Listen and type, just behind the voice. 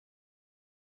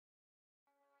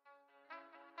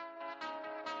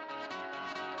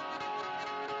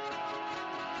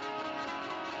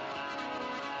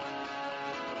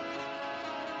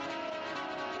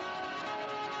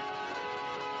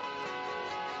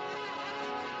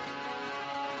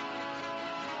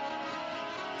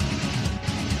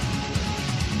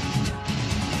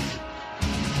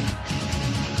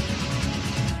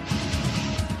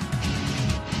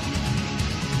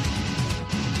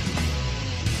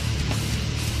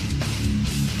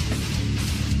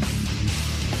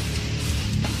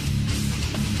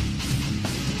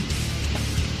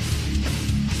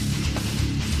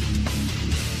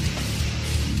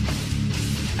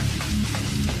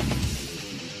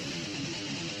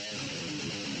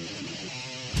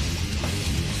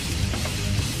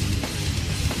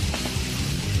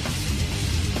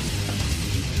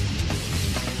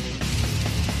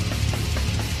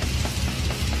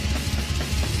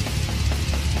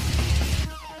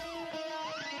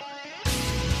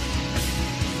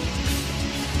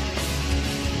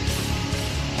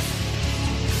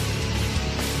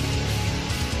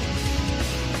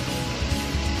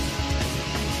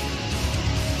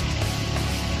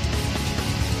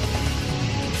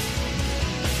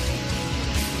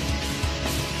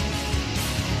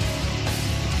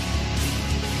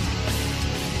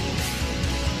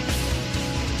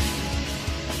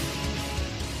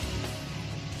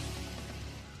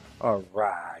All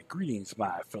right. Greetings,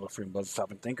 my fellow freedom lovers,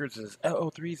 sovereign thinkers. This is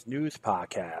LO3's News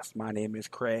Podcast. My name is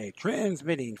Craig,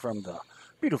 transmitting from the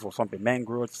beautiful swampy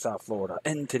mangroves of South Florida.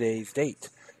 And today's date,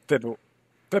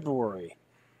 February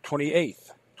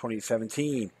 28th,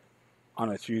 2017,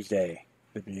 on a Tuesday,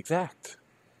 to be exact.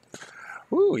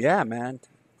 Ooh, yeah, man.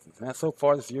 So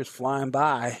far, this year's flying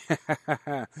by.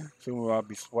 Soon we'll all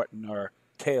be sweating our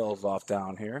tails off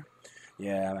down here.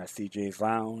 Yeah, I'm at CJ's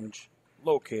Lounge,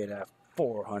 located at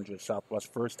 400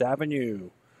 Southwest 1st Avenue,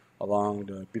 along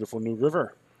the beautiful New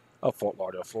River of Fort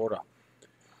Lauderdale, Florida.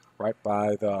 Right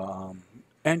by the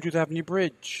Andrews Avenue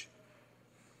Bridge,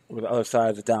 or the other side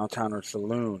of the Downtowner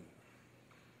Saloon.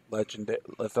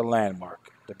 It's a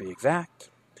landmark, to be exact.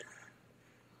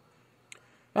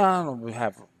 I don't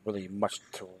have really much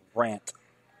to rant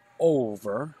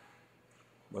over,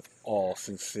 with all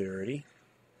sincerity.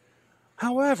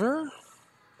 However,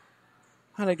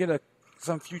 how to get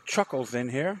some few chuckles in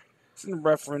here. It's in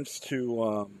reference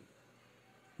to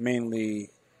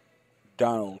mainly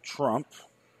Donald Trump.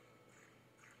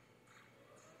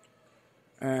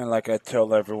 And like I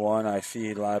tell everyone, I see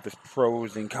a lot of his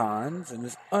pros and cons, and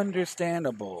it's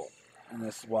understandable. And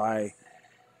that's why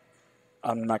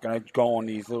I'm not going to go on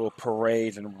these little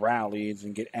parades and rallies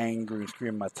and get angry and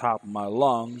scream at the top of my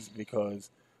lungs, because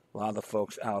a lot of the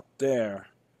folks out there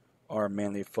are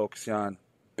mainly focusing on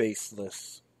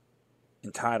baseless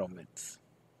entitlements.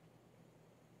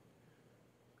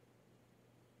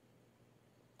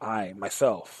 I,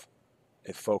 myself,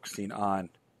 is focusing on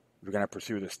we're going to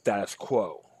pursue the status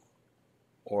quo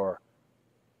or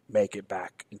make it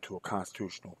back into a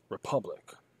constitutional republic.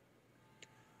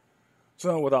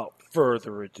 So without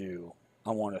further ado,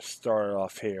 I want to start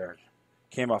off here.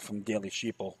 Came off from Daily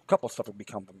Sheeple. A couple of stuff have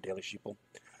become from Daily Sheeple.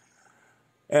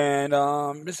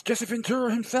 And it's Jesse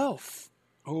Ventura himself,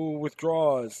 who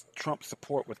withdraws Trump's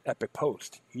support with Epic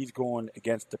Post. He's going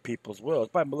against the people's will.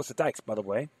 It's by Melissa Dykes, by the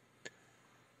way.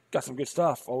 Got some good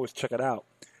stuff. Always check it out.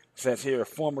 It says here,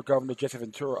 former Governor Jesse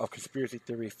Ventura of conspiracy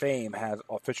theory fame has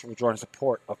officially withdrawn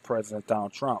support of President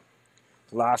Donald Trump.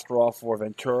 The last straw for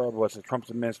Ventura was the Trump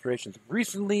administration's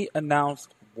recently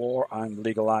announced war on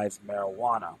legalized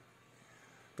marijuana.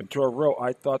 Ventura wrote,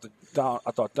 I thought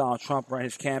Donald Trump ran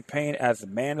his campaign as a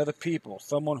man of the people,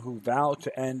 someone who vowed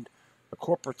to end the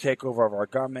corporate takeover of our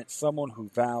government, someone who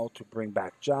vowed to bring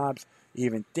back jobs,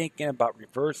 even thinking about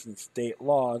reversing state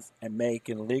laws and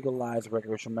making legalized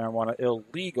recreational marijuana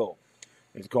illegal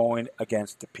is going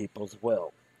against the people's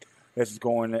will. This is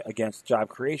going against job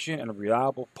creation and a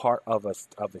reliable part of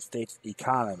the state's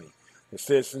economy. The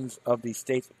citizens of these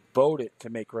states voted to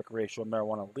make recreational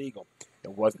marijuana legal.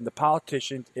 It wasn't the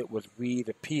politicians, it was we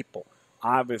the people.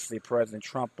 Obviously, President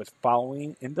Trump is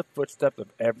following in the footsteps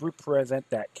of every president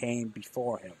that came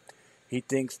before him. He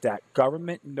thinks that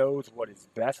government knows what is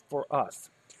best for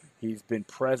us. He's been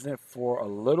president for a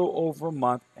little over a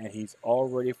month, and he's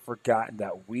already forgotten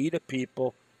that we the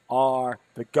people are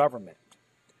the government.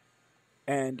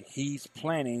 And he's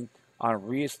planning on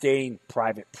reinstating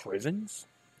private prisons.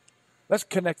 Let's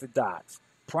connect the dots.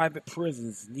 Private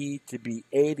prisons need to be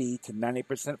 80 to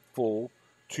 90% full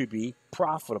to be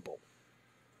profitable.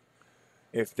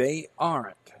 If they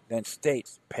aren't, then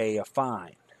states pay a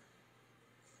fine.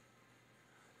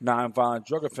 Nonviolent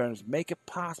drug offenders make it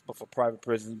possible for private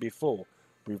prisons to be full.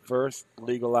 Reverse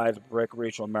legalized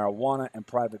recreational marijuana and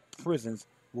private prisons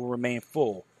will remain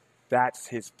full. That's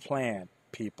his plan,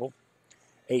 people.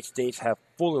 8 states have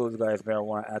fully legalized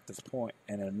marijuana at this point,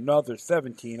 and another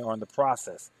 17 are in the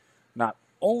process. Not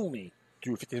only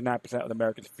do 59% of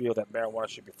Americans feel that marijuana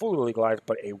should be fully legalized,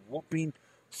 but a whopping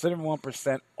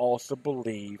 71% also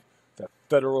believe the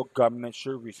federal government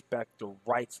should respect the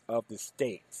rights of the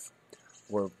states,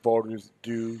 where voters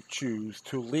do choose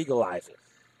to legalize it.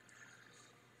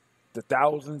 The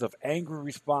thousands of angry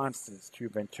responses to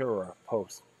Ventura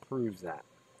posts proves that.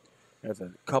 There's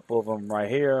a couple of them right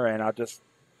here, and I'll do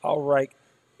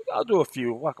a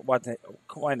few.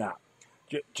 Why not?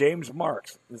 James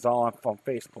Marks is on from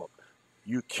Facebook.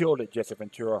 You killed it, Jesse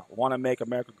Ventura. Want to make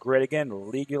America great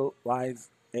again? Legalize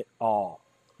it all.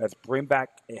 Let's bring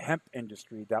back a hemp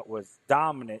industry that was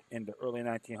dominant in the early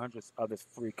 1900s of this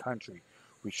free country.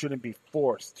 We shouldn't be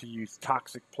forced to use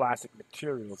toxic plastic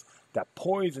materials that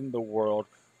poison the world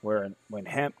when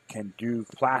hemp can do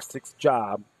plastic's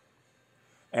job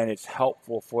and it's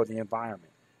helpful for the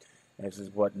environment. And this is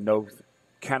what No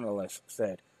Canalist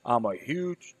said. I'm a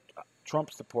huge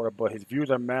Trump supporter, but his views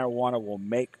on marijuana will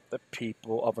make the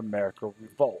people of America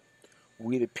revolt.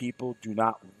 We, the people, do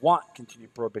not want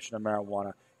continued prohibition of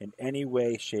marijuana in any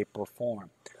way, shape, or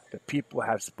form. The people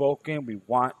have spoken. We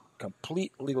want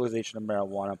complete legalization of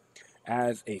marijuana,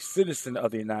 As a citizen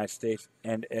of the United States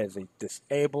and as a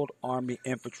disabled Army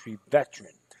infantry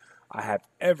veteran, I have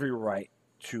every right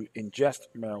to ingest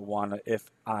marijuana if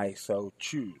I so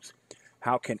choose.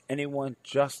 How can anyone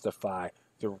justify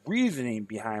the reasoning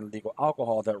behind legal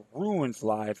alcohol that ruins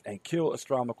lives and kills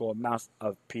astronomical amounts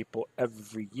of people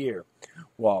every year,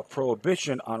 while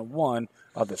prohibition on one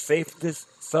of the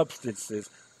safest substances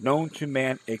known to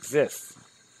man exists?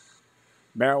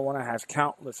 Marijuana has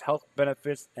countless health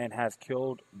benefits and has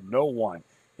killed no one.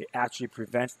 It actually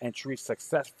prevents and treats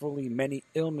successfully many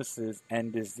illnesses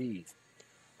and disease.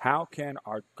 How can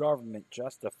our government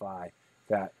justify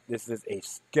that this is a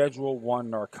Schedule 1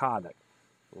 narcotic?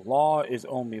 Law is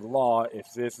only law if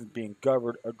citizens being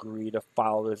governed agree to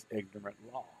follow this ignorant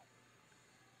law.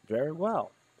 Very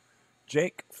well.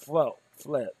 Jake Flett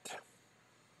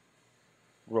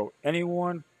wrote,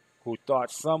 anyone who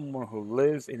thought someone who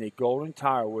lives in a golden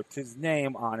tower with his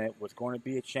name on it was going to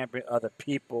be a champion of the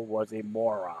people was a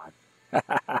moron.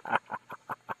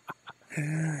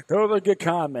 Those are good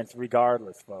comments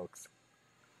regardless, folks.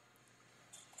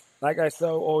 Like I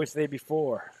always say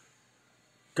before,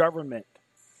 government,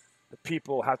 the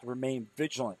people have to remain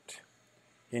vigilant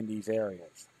in these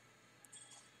areas.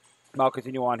 I'll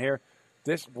continue on here.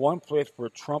 This one place where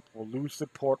Trump will lose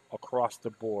support across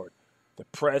the board. The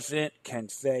president can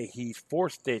say he's for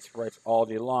states' rights all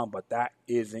day long, but that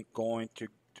isn't going to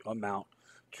amount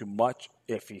to much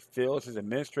if he fills his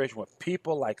administration with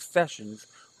people like Sessions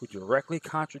who directly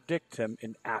contradict him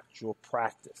in actual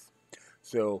practice.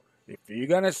 So if you're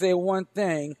going to say one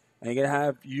thing and you're going to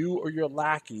have you or your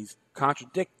lackeys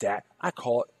contradict that, I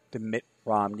call it the Mitt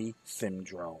Romney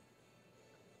syndrome.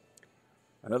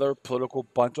 Another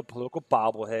bunch of political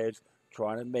bobbleheads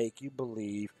trying to make you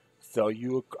believe, sell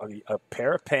you a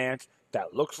pair of pants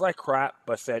that looks like crap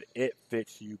but said it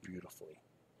fits you beautifully.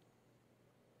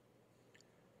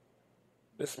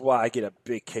 This is why I get a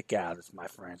big kick out of this, my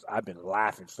friends. I've been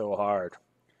laughing so hard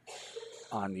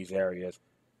on these areas.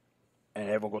 And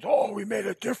everyone goes, oh, we made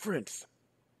a difference.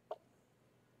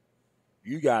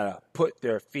 You got to put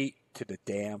their feet to the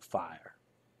damn fire.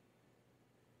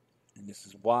 And this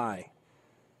is why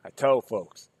I tell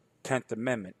folks, 10th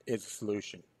Amendment is a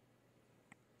solution.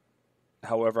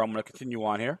 However, I'm going to continue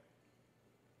on here.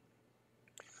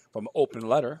 From an open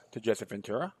letter to Jesse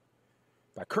Ventura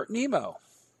by Kurt Nemo.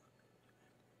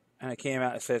 And it came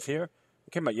out, it says here,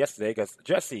 it came out yesterday. It goes,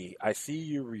 Jesse, I see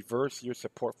you reverse your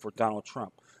support for Donald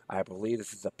Trump. I believe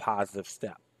this is a positive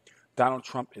step. Donald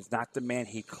Trump is not the man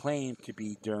he claimed to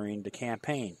be during the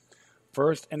campaign.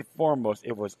 First and foremost,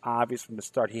 it was obvious from the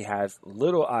start he has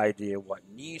little idea what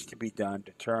needs to be done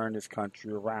to turn this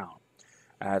country around.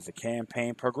 As the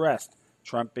campaign progressed,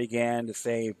 Trump began to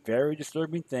say very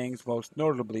disturbing things, most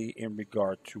notably in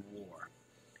regard to war.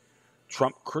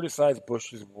 Trump criticized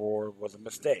Bush's war was a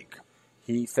mistake.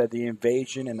 He said the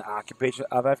invasion and the occupation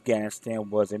of Afghanistan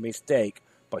was a mistake,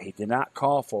 but he did not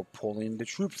call for pulling the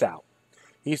troops out.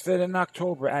 He said in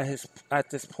October at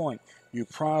this point, you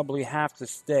probably have to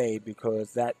stay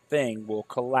because that thing will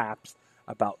collapse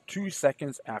about 2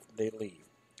 seconds after they leave.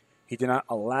 He did not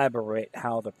elaborate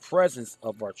how the presence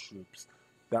of our troops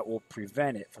that will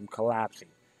prevent it from collapsing.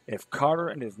 If Carter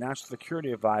and his national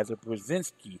security advisor,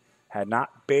 Brzezinski, had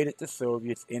not baited the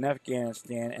Soviets in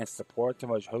Afghanistan and supported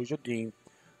Mujahideen,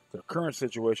 the current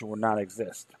situation would not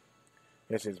exist.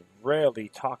 This is rarely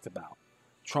talked about.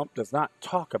 Trump does not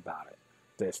talk about it.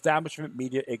 The establishment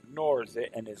media ignores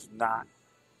it and is not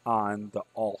on the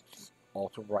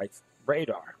alt-right's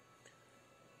radar.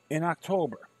 In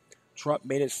October, Trump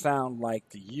made it sound like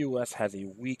the U.S. has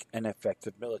a weak and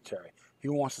effective military. He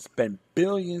wants to spend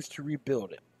billions to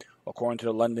rebuild it. According to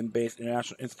the London-based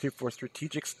International Institute for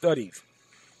Strategic Studies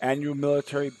annual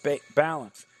military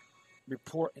balance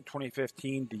report in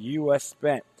 2015, the U.S.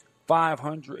 spent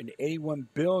 $581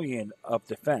 billion of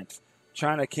defense.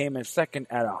 China came in second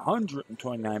at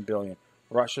 $129 billion.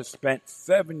 Russia spent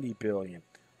 $70 billion,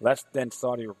 less than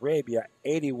Saudi Arabia,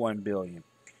 $81 billion.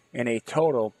 In a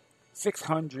total,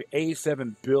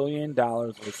 $687 billion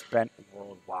was spent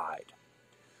worldwide.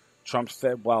 Trump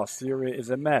said while Syria is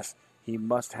a mess, he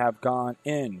must have gone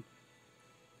in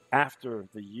after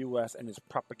the U.S. and his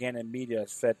propaganda media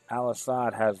said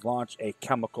al-Assad has launched a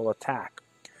chemical attack.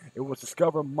 It was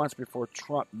discovered months before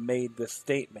Trump made the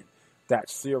statement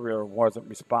that Syria wasn't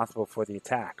responsible for the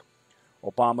attack.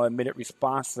 Obama admitted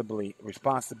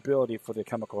responsibility for the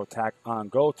chemical attack on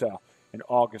Ghouta in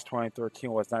August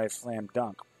 2013 was not a slam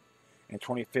dunk. In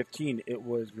 2015, it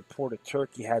was reported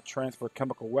Turkey had transferred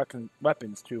chemical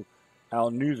weapons to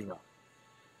al-Nusra,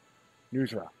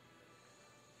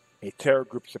 a terror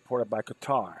group supported by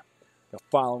Qatar. The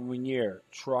following year,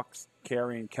 trucks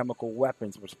carrying chemical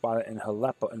weapons were spotted in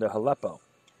Aleppo,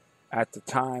 at the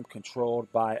time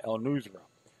controlled by al-Nusra.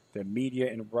 The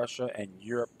media in Russia and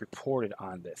Europe reported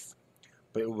on this,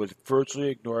 but it was virtually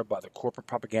ignored by the corporate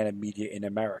propaganda media in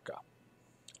America.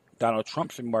 Donald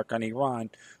Trump's remarks on Iran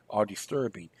are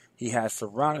disturbing. He has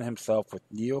surrounded himself with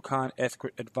neocon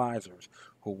escort advisors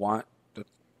who want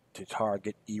to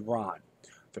target Iran.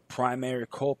 The primary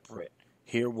culprit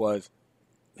here was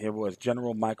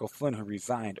General Michael Flynn, who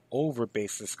resigned over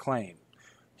baseless claim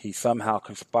he somehow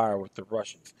conspired with the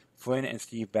Russians. Flynn and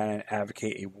Steve Bannon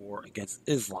advocate a war against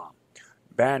Islam.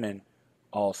 Bannon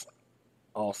has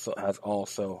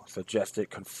also suggested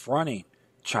confronting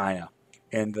China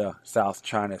in the South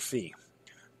China Sea.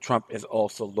 Trump is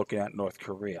also looking at North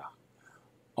Korea.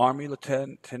 Army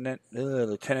Lieutenant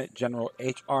General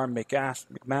H.R.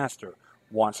 McMaster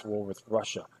wants war with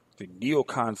Russia. The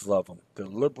neocons love him. The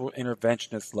liberal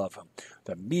interventionists love him.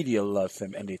 The media loves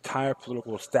him. And the entire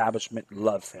political establishment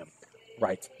loves him,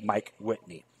 writes Mike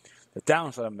Whitney. The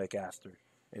downside of McMaster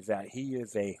is that he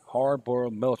is a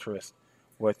hard-boiled militarist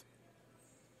with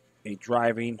a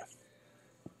driving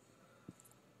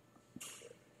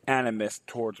animus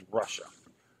towards Russia.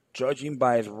 Judging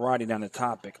by his writing on the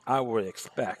topic, I would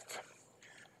expect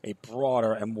a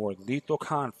broader and more lethal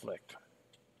conflict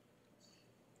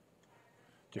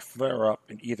to flare up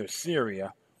in either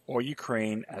Syria or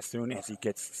Ukraine as soon as he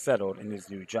gets settled in his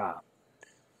new job.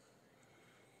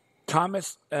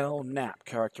 Thomas L. Knapp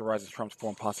characterizes Trump's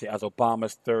foreign policy as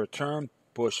Obama's third term,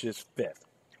 Bush's fifth.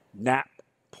 Knapp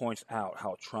points out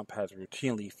how Trump has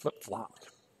routinely flip-flopped.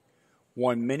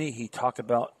 One minute he talked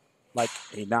about like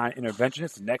a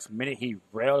non-interventionist, the next minute he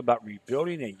railed about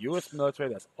rebuilding a U.S. military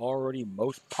that's already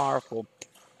most powerful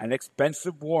and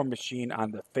expensive war machine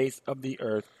on the face of the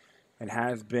earth and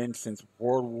has been since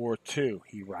World War II,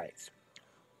 he writes.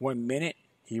 One minute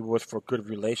he was for good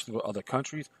relations with other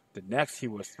countries, the next he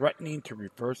was threatening to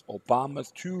reverse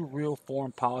Obama's two real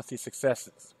foreign policy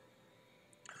successes: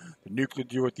 the nuclear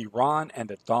deal with Iran and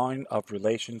the thawing of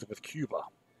relations with Cuba.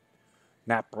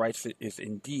 Knapp writes it is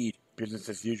indeed business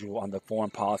as usual on the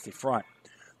foreign policy front.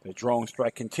 The drone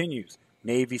strike continues.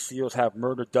 Navy SEALs have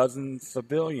murdered dozens of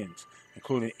civilians,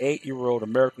 including an 8-year-old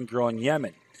American girl in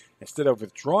Yemen. Instead of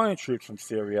withdrawing troops from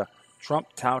Syria, Trump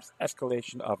touts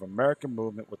escalation of American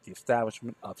movement with the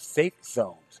establishment of safe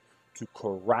zones to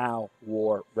corral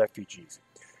war refugees.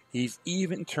 He's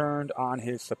even turned on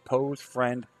his supposed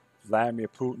friend Vladimir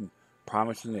Putin,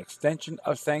 promising an extension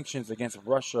of sanctions against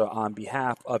Russia on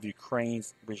behalf of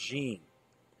Ukraine's regime.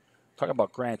 Talk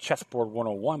about Grand Chessboard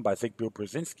 101 by Zygmunt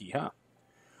Brzezinski, huh?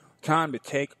 Time to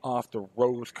take off the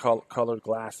rose-colored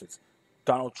glasses.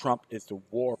 Donald Trump is the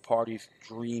war party's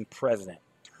dream president.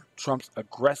 Trump's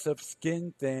aggressive,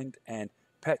 skin-thinned, and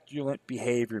petulant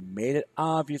behavior made it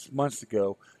obvious months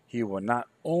ago he will not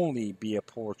only be a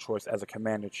poor choice as a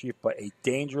commander-in-chief, but a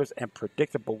dangerous and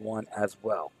predictable one as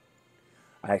well.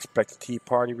 I expect the Tea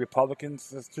Party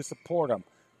Republicans to support him,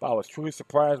 but I was truly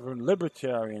surprised when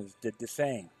libertarians did the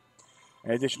same.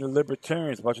 In addition to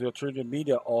libertarians, much of the alternative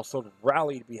media also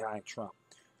rallied behind Trump.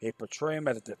 They portray him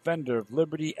as a defender of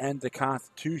liberty and the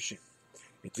Constitution.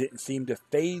 It didn't seem to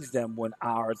faze them when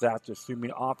hours after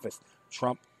assuming office,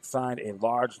 Trump signed a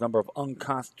large number of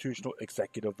unconstitutional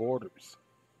executive orders.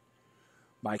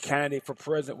 My candidate for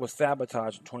president was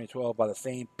sabotaged in 2012 by the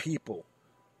same people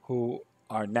who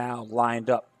are now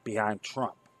lined up behind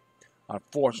Trump.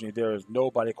 Unfortunately, there is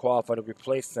nobody qualified to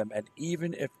replace them, and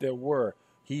even if there were,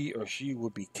 he or she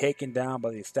would be taken down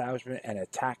by the establishment and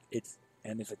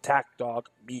its attack dog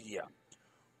media.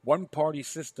 One-party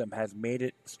system has made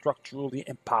it structurally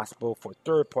impossible for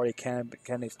third-party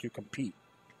candidates to compete.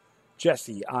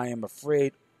 Jesse, I am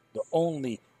afraid the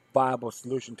only viable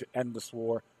solution to end this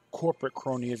war, corporate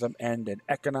cronyism, and an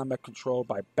economic control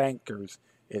by bankers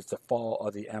is the fall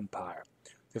of the empire.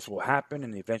 This will happen,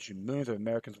 and eventually millions of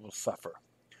Americans will suffer.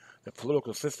 The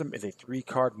political system is a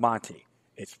three-card Monte.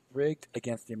 It's rigged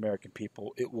against the American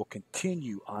people. It will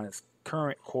continue on its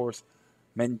current course,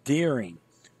 mendeering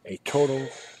a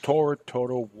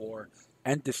total war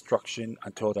and destruction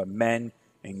until the men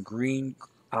in green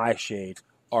eye shades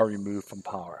are removed from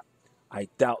power. I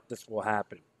doubt this will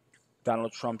happen.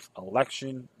 Donald Trump's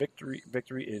election victory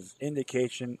is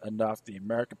indication enough the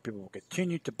American people will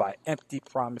continue to buy empty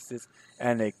promises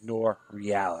and ignore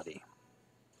reality.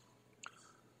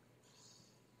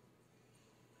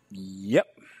 Yep.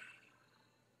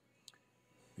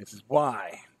 This is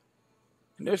why.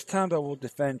 And there's times I will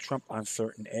defend Trump on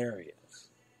certain areas.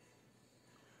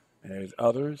 And there's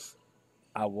others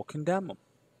I will condemn him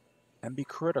and be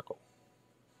critical.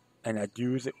 And I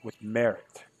do it with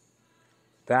merit.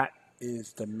 That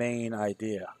is the main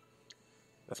idea.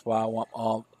 That's why I want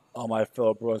all my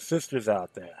fellow brothers and sisters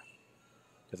out there.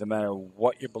 Doesn't matter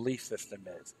what your belief system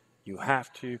is, you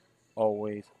have to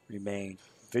always remain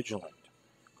vigilant.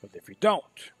 Because if you don't,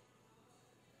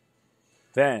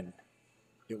 then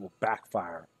it will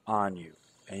backfire on you,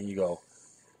 and you go,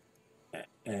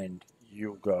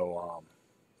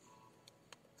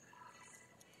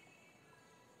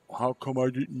 how come I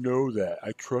didn't know that?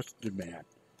 I trust the man.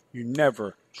 You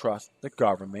never trust the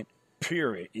government,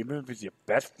 period. Even if it's your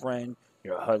best friend,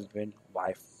 your husband,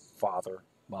 wife, father,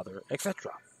 mother,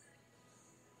 etc.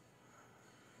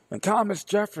 And Thomas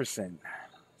Jefferson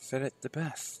said it the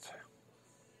best.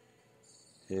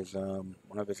 Is one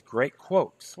of his great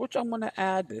quotes, which I'm going to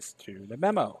add this to the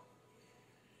memo.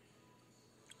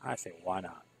 I say, why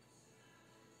not?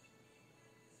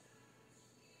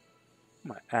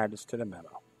 I'm going to add this to the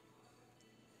memo.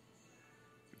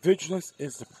 Vigilance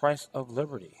is the price of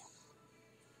liberty.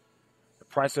 The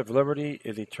price of liberty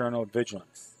is eternal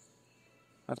vigilance.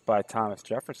 That's by Thomas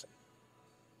Jefferson.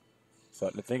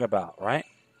 Something to think about, right?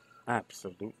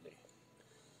 Absolutely.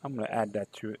 I'm going to add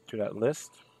that to that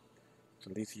list, so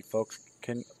at least you folks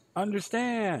can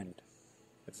understand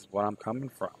this is where I'm coming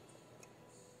from.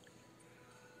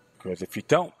 Because if you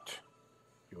don't,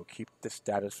 you'll keep the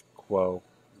status quo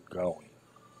going.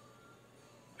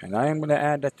 And I am going to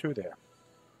add that to there.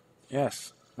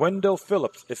 Yes. Wendell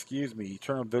Phillips,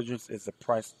 eternal vigilance is the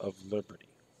price of liberty.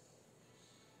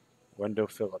 Wendell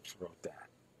Phillips wrote that.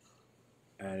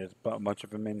 And there's a bunch of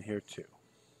them in here too.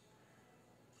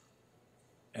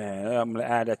 And I'm going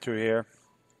to add that to here.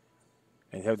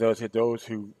 And those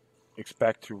who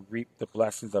expect to reap the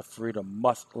blessings of freedom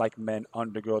must, like men,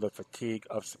 undergo the fatigue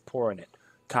of supporting it.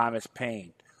 Thomas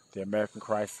Paine, The American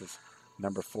Crisis,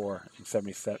 number 4 in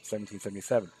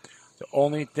 1777. The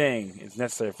only thing is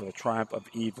necessary for the triumph of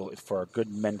evil is for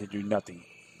good men to do nothing.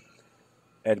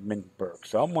 Edmund Burke.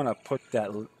 So I'm going to put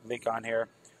that link on here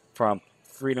from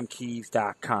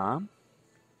freedomkeys.com.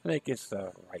 I think it's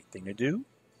the right thing to do.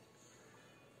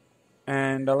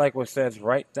 And I like what it says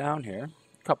right down here,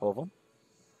 a couple of them.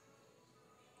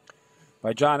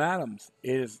 By John Adams,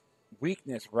 it is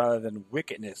weakness rather than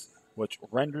wickedness which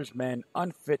renders men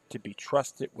unfit to be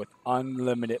trusted with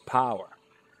unlimited power.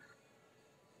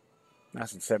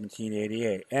 That's in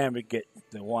 1788. And we get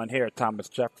the one here, Thomas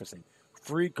Jefferson.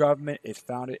 Free government is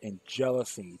founded in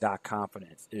jealousy, not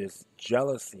confidence. It is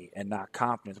jealousy and not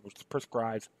confidence which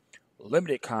prescribes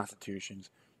limited constitutions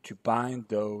to bind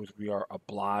those we are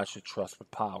obliged to trust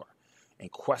with power. In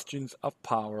questions of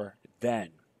power, then,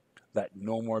 let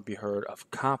no more be heard of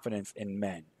confidence in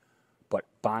men, but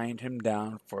bind him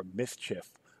down for mischief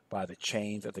by the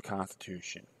chains of the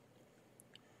Constitution.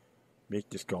 Make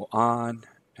this go on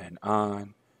and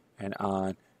on and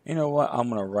on. You know what? I'm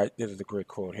going to write, this is a great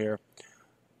quote here.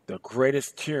 The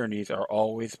greatest tyrannies are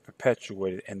always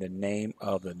perpetuated in the name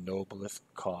of the noblest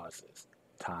causes.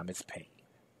 Thomas Paine.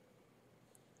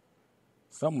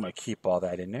 So I'm going to keep all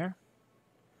that in there.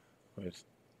 Because,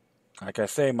 like I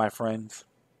say, my friends,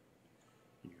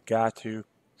 you got to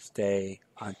stay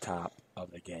on top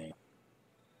of the game.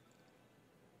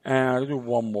 And I'll do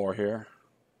one more here.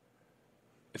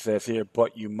 It says here,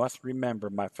 but you must remember,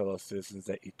 my fellow citizens,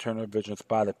 that eternal vigilance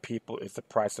by the people is the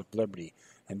price of liberty,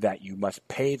 and that you must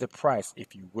pay the price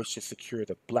if you wish to secure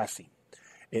the blessing.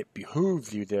 It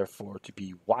behooves you, therefore, to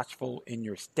be watchful in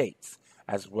your states,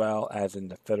 as well as in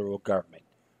the federal government.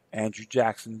 Andrew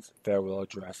Jackson's farewell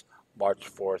address, March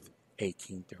 4th,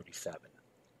 1837.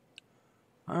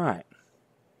 All right.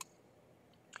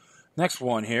 Next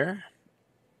one here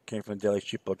came from the Daily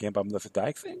Sheeple again by Melissa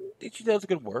Dykes, and she does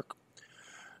good work.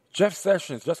 Jeff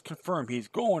Sessions just confirmed he's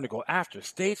going to go after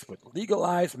states with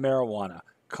legalized marijuana,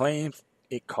 claims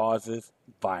it causes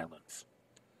violence.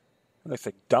 It looks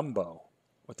like Dumbo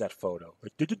with that photo.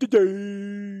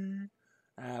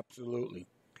 Absolutely.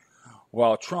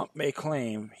 While Trump may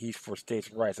claim he's for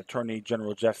states' rights, Attorney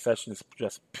General Jeff Sessions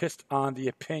just pissed on the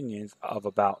opinions of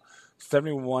about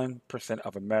 71%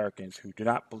 of Americans who do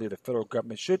not believe the federal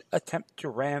government should attempt to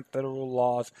ram federal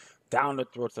laws down the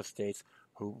throats of states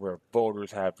where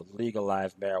voters have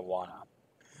legalized marijuana.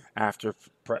 After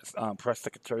Press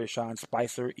Secretary Sean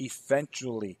Spicer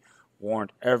essentially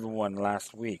warned everyone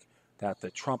last week that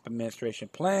the Trump administration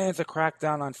plans to crack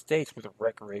down on states with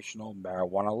recreational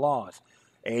marijuana laws.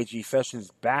 AG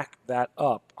Sessions backed that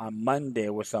up on Monday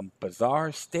with some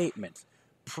bizarre statements.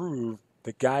 Prove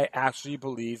the guy actually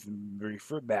believes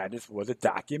Reefer Madness was a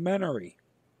documentary.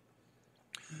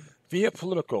 Via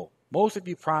Political, most of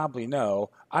you probably know,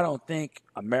 I don't think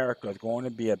America is going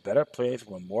to be a better place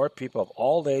when more people of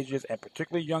all ages, and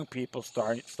particularly young people,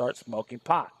 start smoking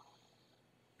pot.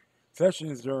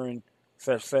 Sessions during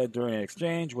said during an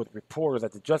exchange with reporters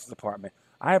at the Justice Department,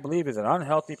 I believe it's an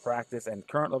unhealthy practice and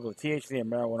current levels of THC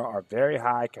and marijuana are very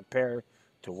high compared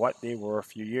to what they were a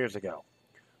few years ago.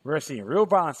 We're seeing real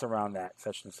violence around that,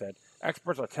 Sessions said.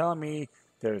 Experts are telling me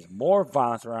there's more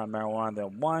violence around marijuana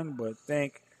than one would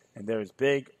think, and there's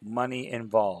big money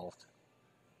involved.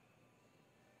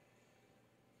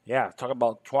 Yeah, talk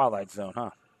about Twilight Zone, huh?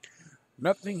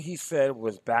 Nothing he said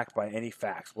was backed by any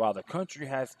facts. While the country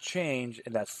has changed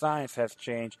and that science has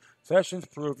changed, Sessions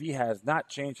proved he has not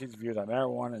changed his views on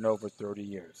marijuana in over 30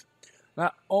 years.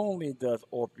 Not only does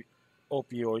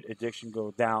opioid addiction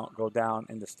go down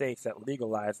in the states that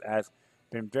legalize as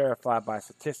been verified by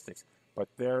statistics, but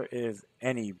there is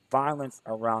any violence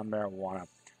around marijuana.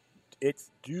 It's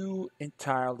due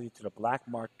entirely to the black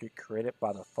market created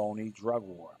by the phony drug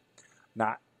war,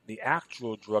 not the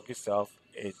actual drug itself.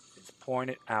 It is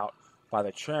pointed out by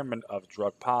the chairman of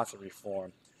Drug Policy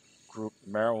Reform Group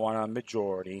Marijuana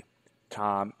Majority,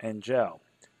 Tom Angel.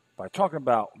 By talking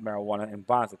about marijuana and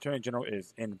violence, the Attorney General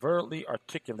is inadvertently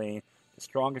articulating the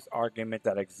strongest argument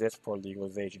that exists for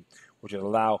legalization, which is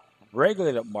allow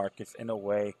regulated markets in a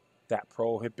way that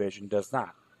prohibition does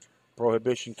not.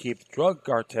 Prohibition keeps drug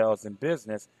cartels in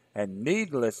business and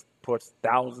needless puts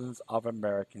thousands of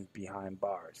Americans behind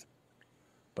bars.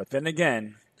 But then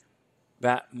again,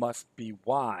 that must be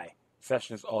why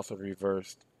Sessions also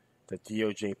reversed the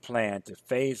DOJ plan to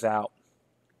phase out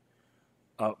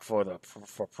for the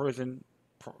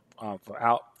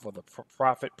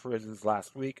profit prisons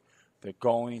last week. They're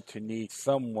going to need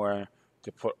somewhere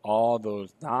to put all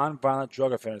those nonviolent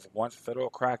drug offenders once federal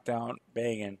crackdown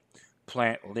begging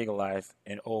plant legalized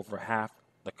in over half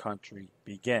the country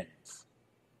begins.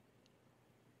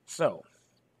 So,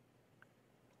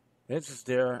 this is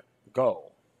their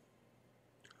goal.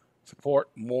 Support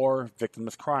more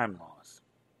victimless crime laws.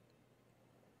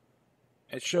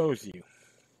 It shows you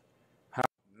how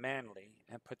manly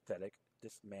and pathetic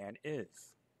this man is.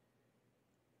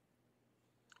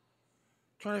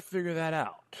 Trying to figure that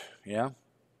out, yeah?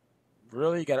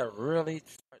 Really gotta really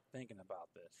start thinking about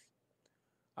this.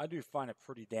 I do find it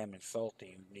pretty damn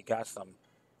insulting. You got some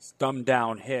dumbed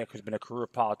down hick who's been a career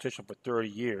politician for 30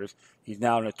 years. He's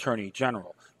now an attorney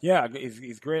general. Yeah,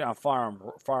 he's great on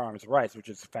firearms rights, which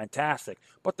is fantastic.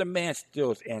 But the man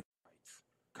still is anti-rights.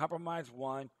 Compromise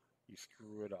one, you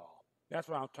screw it all. That's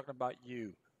what I'm talking about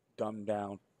you, dumbed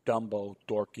down, Dumbo,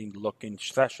 dorking looking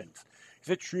Sessions. Is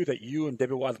it true that you and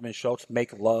Debbie Wasserman Schultz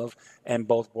make love and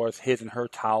both wears his and her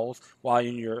towels while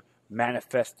in your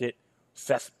manifested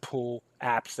cesspool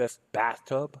abscess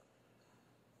bathtub?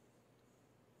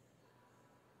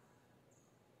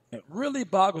 It really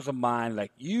boggles the mind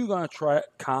like you gonna try to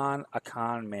con a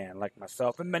con man like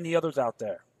myself and many others out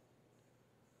there.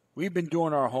 We've been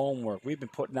doing our homework. We've been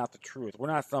putting out the truth. We're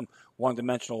not some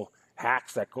one-dimensional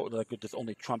hacks that go like just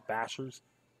only Trump bashers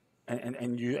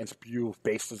and spew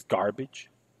baseless garbage.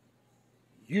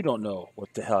 You don't know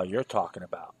what the hell you're talking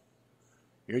about.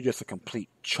 You're just a complete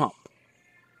chump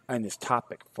on this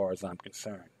topic, as far as I'm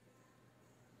concerned.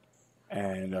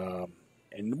 And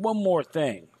one more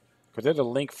thing, because there's a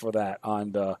link for that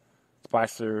on the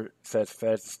Spicer says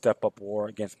Feds step up war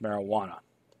against marijuana.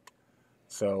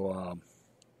 So,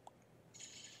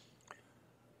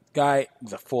 guy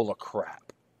is full of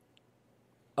crap.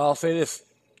 I'll say this,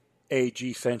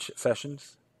 AG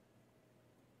Sessions,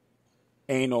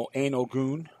 anal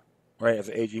goon, right, as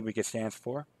AG Week stands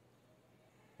for.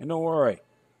 And don't worry,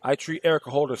 I treat Erica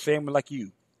Holder the same way like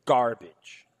you,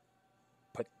 garbage,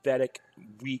 pathetic,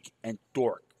 weak, and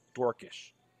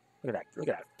dorkish. Look at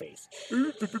that face.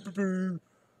 You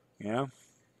know?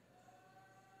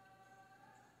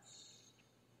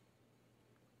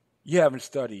 You haven't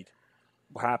studied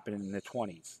what happened in the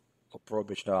 20s of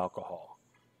prohibition of alcohol.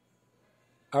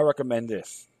 I recommend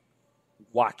this.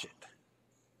 Watch it.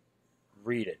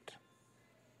 Read it.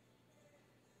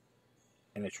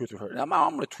 And the truth will hurt. I'm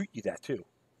going to tweet you that too.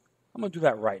 I'm going to do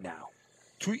that right now.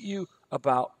 Tweet you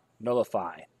about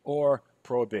nullify or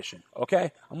prohibition.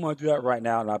 Okay? I'm going to do that right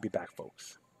now, and I'll be back,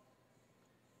 folks.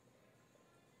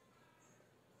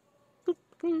 Boop,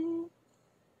 boop.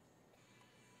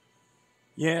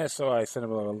 Yeah, so I sent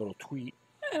him a little tweet,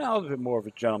 and I was a bit more of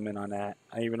a gentleman on that.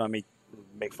 Even though I may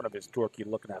make fun of his dorky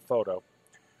look in that photo.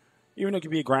 Even though he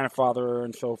could be a grandfather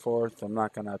and so forth, I'm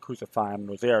not going to crucify him in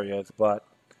those areas, but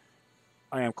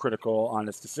I am critical on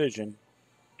this decision.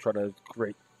 Try to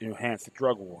enhance the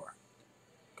drug war.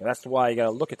 That's why you got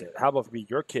to look at it. How about if it be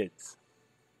your kids?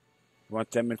 You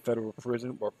want them in federal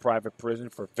prison or private prison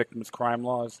for victims' crime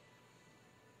laws?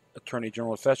 Attorney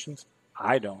General Sessions?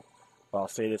 I don't. But I'll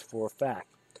say this for a fact.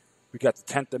 We got the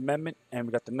 10th Amendment and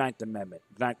we got the 9th Amendment.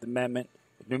 The 9th Amendment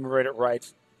Enumerated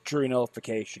rights, jury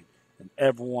nullification. And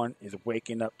everyone is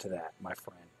waking up to that, my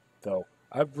friend. So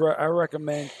I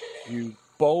recommend you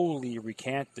boldly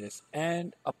recant this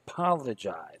and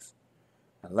apologize.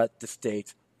 And let the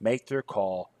states make their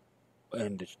call,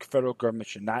 and the federal government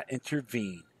should not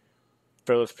intervene.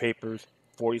 Federalist Papers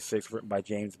 46, written by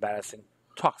James Madison,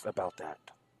 talks about that.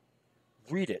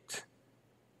 Read it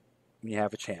when you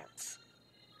have a chance.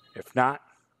 If not,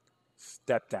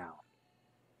 step down.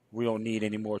 We don't need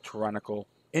any more tyrannical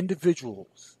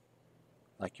individuals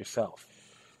like yourself.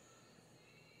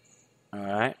 All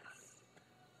right?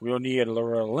 We don't need a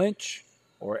Loretta Lynch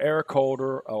or Eric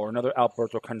Holder or another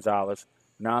Alberto Gonzalez,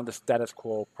 non the status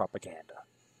quo propaganda.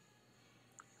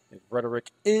 The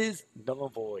rhetoric is null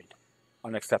and void,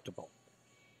 unacceptable.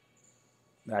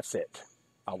 That's it.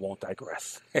 I won't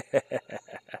digress.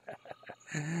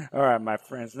 All right, my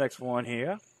friends. Next one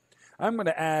here. I'm going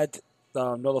to add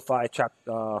Nullify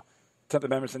Chapter 10th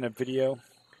Amendments in a video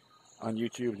on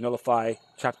YouTube. Nullify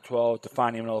Chapter 12,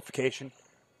 Defining Nullification.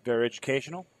 Very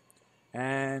educational.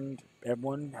 And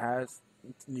everyone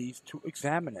needs to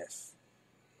examine this.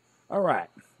 All right.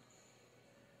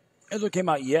 This one came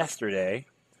out yesterday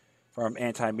from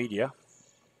Anti-Media.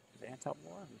 Is it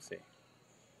Anti-War? Let me see.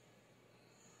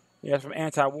 Yeah, it's from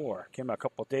Anti-War. Came out a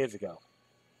couple of days ago.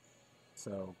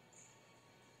 So,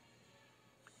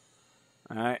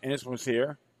 all right, and this one's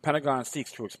here. Pentagon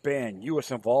seeks to expand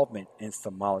U.S. involvement in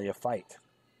Somalia fight.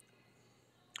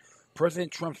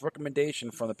 President Trump's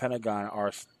recommendations from the Pentagon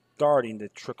are starting to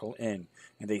trickle in,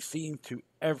 and they seem to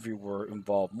everywhere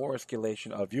involve more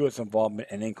escalation of U.S. involvement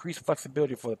and increased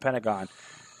flexibility for the Pentagon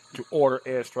to order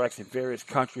airstrikes in various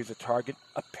countries to target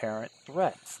apparent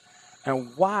threats.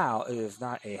 And while it is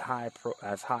not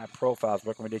as high profile as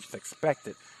recommendations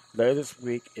expected, later this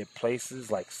week in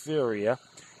places like Syria,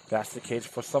 that's the case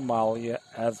for Somalia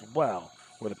as well,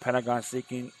 where the Pentagon is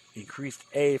seeking increased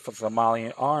aid for the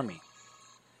Somalian army.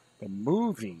 The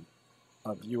moving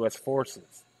of U.S.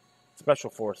 forces,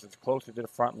 special forces, closer to the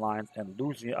front lines and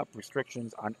loosening up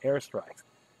restrictions on airstrikes.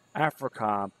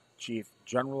 AFRICOM Chief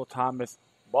General Thomas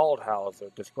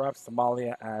Waldhauser describes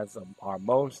Somalia as our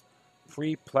most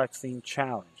perplexing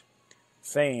challenge,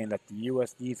 saying that the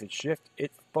U.S. needs to shift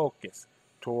its focus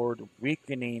toward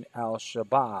weakening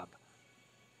al-Shabaab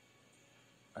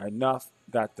enough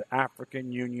that the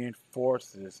African Union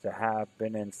forces that have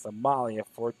been in Somalia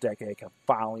for a decade can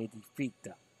finally defeat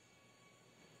them.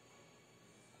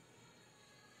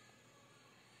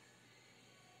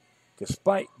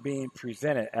 Despite being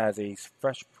presented as a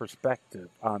fresh perspective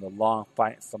on the long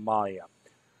fight in Somalia,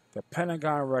 the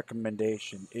Pentagon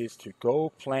recommendation is to go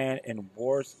plan in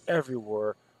wars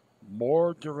everywhere,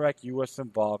 more direct U.S.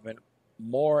 involvement,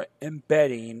 more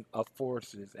embedding of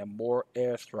forces, and more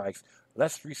airstrikes,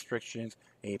 less restrictions,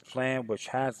 a plan which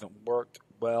hasn't worked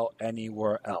well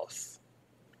anywhere else.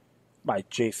 By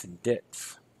Jason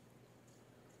Ditz.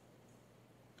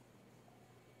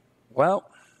 Well,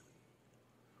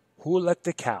 who let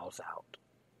the cows out?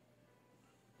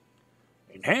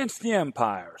 Enhance the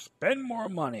empire, spend more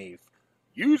money,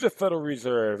 use the Federal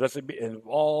Reserve, and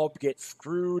all get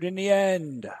screwed in the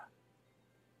end.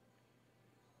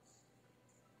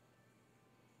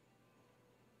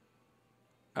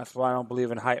 That's why I don't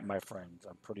believe in hype, my friends.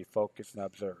 I'm pretty focused and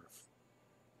observe.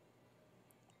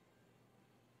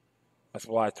 That's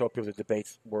why I told people the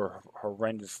debates were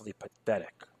horrendously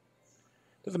pathetic.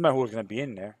 Doesn't matter who was going to be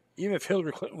in there. Even if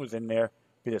Hillary Clinton was in there,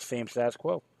 it'd be the same status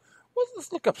quo. Well,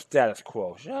 let's look up status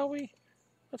quo, shall we?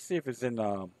 Let's see if it's in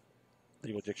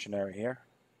legal dictionary here.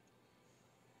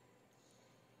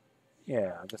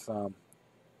 Yeah, just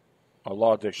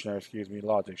law dictionary.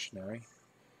 Law dictionary.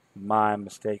 My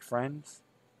mistake, friends.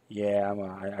 Yeah,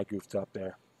 I goofed up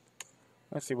there.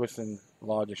 Let's see what's in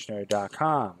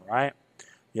lawdictionary.com, right?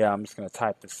 Yeah, I'm just gonna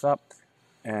type this up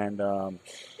and do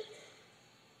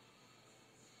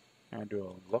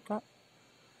a lookup.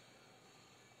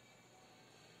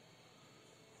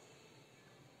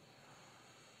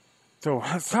 So,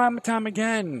 time and time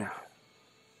again,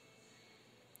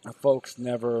 folks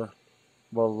never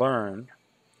will learn,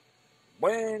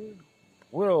 when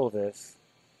will this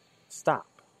stop?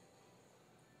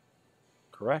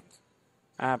 Correct?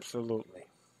 Absolutely.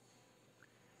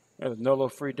 There's a NOLO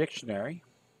free dictionary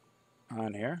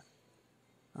on here.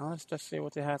 Now let's just see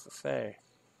what it has to say.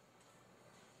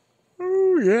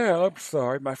 Oh, yeah, I'm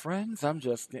sorry, my friends. I'm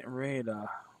just getting ready to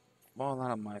fall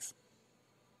out of my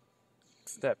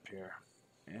step here.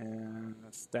 And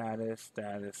status,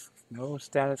 no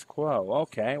status quo.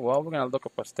 Okay, well, we're going to look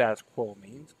up what status quo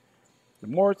means. The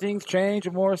more things change,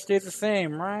 the more it stays the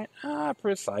same, right?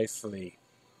 Precisely.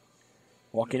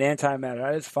 Walking antimatter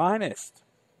at its finest.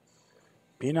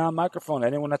 being on a microphone,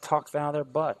 anyone that talks out of their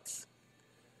butts.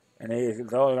 And they're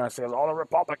going to say, all the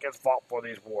Republicans fought for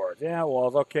these wars. Yeah, well,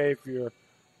 it's okay if you're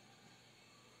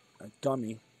a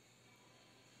dummy.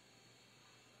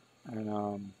 And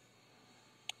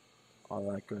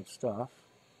all that good stuff.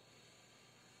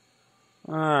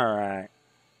 All right.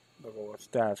 Look at what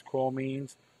status quo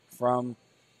means from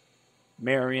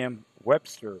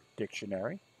Merriam-Webster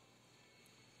Dictionary.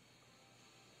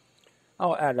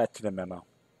 I'll add that to the memo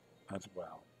as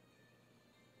well.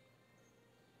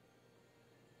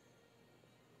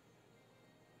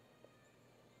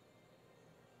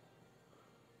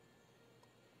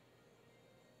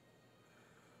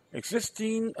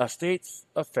 Existing state's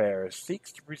affairs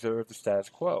seeks to preserve the status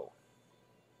quo.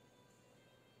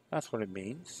 That's what it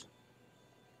means.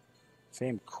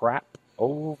 Same crap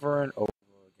over and over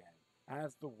again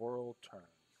as the world turns.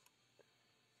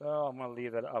 So I'm going to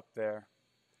leave that up there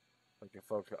so you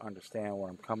folks can understand where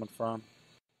I'm coming from,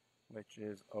 which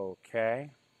is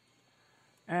okay.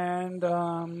 And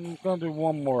I'm going to do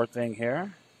one more thing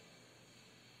here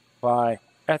by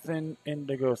Ethan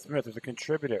Indigo Smith as a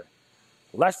contributor.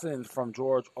 Lessons from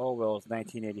George Orwell's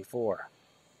 1984.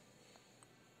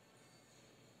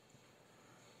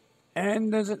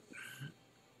 And as it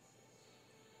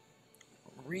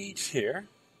reads here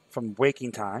from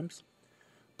Waking Times,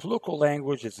 political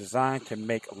language is designed to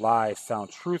make lies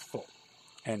sound truthful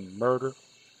and murder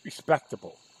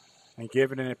respectable and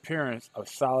give it an appearance of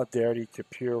solidarity to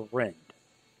pure wind.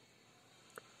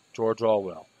 George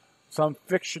Orwell. Some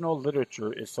fictional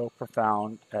literature is so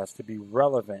profound as to be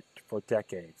relevant for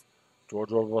decades.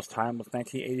 George Orwell's timeless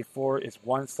 1984 is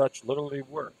one such literary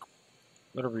work.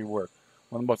 One of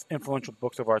the most influential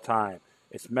books of our time.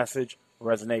 Its message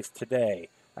resonates today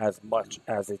as much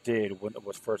as it did when it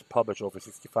was first published over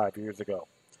 65 years ago,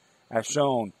 as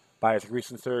shown by its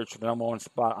recent surge to the #1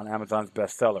 spot on Amazon's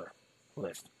bestseller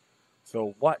list.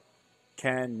 So what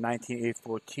can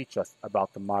 1984 teach us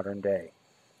about the modern day?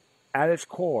 At its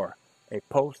core, a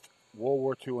post-World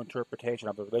War II interpretation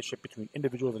of the relationship between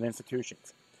individuals and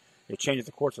institutions. It changes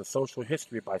the course of social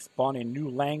history by spawning new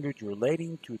language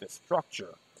relating to the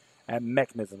structure and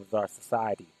mechanisms of our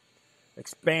society,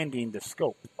 expanding the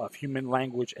scope of human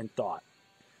language and thought,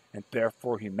 and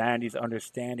therefore humanity's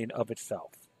understanding of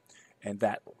itself. And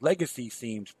that legacy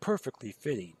seems perfectly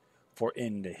fitting, for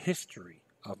in the history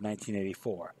of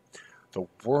 1984, the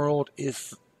world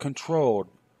is controlled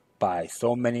by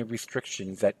so many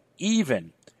restrictions that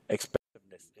even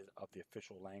expressiveness of the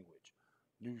official language,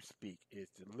 newspeak, is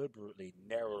deliberately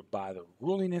narrowed by the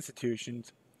ruling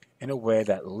institutions in a way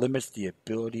that limits the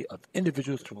ability of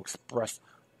individuals to express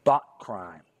thought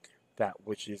crime, that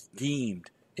which is deemed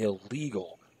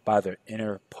illegal by their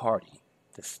inner party,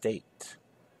 the state.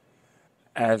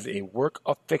 As a work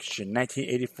of fiction,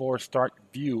 1984 stark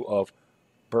view of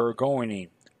burgeoning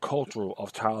cultural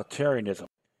totalitarianism.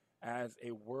 As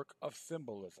a work of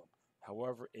symbolism,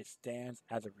 however, it stands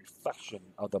as a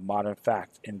reflection of the modern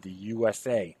facts in the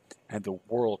USA and the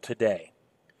world today.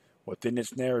 Within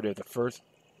its narrative, the first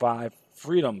 5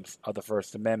 freedoms of the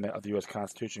First Amendment of the U.S.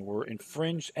 Constitution were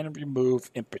infringed and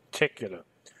removed. In particular,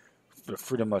 the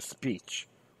freedom of speech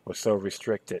was so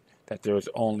restricted that there was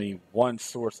only one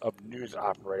source of news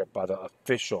operated by the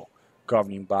official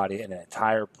governing body, and an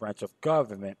entire branch of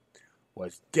government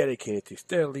was dedicated to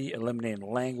steadily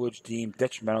eliminating language deemed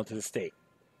detrimental to the state.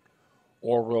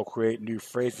 Orwell created new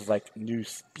phrases like new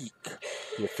speak,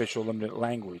 the official limited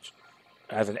language,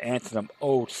 as an antonym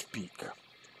old speak.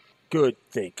 Good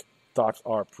think, thoughts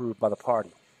are approved by the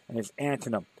party, and his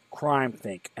antonym crime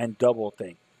think and double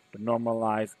think, the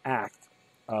normalized act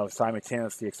of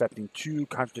simultaneously accepting 2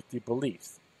 contradictory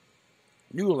beliefs.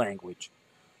 New language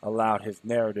allowed his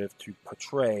narrative to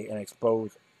portray and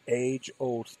expose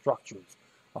age-old structures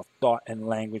of thought and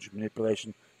language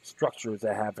manipulation, structures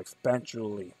that have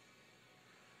exponentially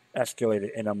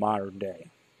escalated in a modern day.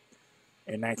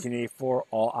 In 1984,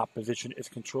 all opposition is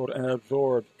controlled and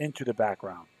absorbed into the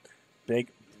background. Big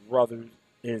Brother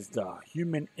is the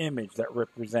human image that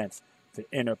represents the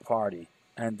inner party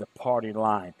and the party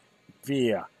line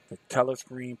via the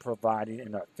telescreen, providing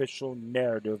an official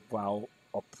narrative while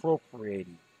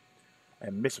appropriating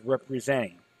and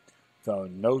misrepresenting the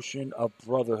notion of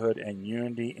brotherhood and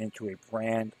unity into a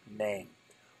brand name,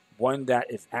 one that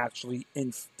is actually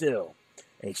instilled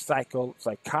a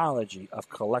psychology of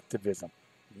collectivism,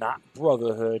 not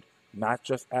brotherhood, not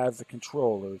just as the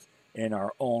controllers in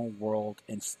our own world,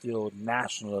 instilled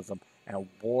nationalism and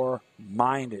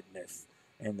war-mindedness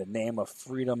in the name of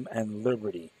freedom and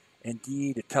liberty.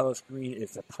 Indeed, the telescreen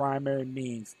is the primary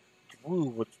means through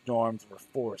which norms were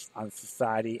forced on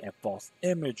society and false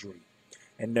imagery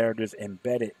and narratives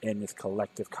embedded in this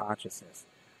collective consciousness.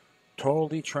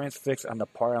 Totally transfixed on the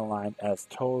party line as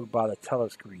told by the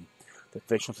telescreen, the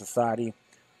fictional society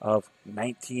of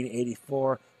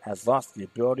 1984 has lost the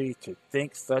ability to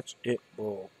think such it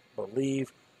will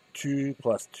believe 2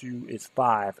 plus 2 is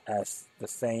 5, as the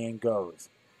saying goes.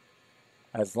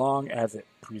 As long as it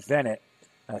presented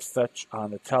as such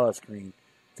on the telescreen,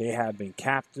 they have been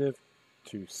captive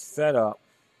to set up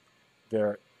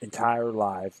their entire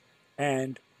lives,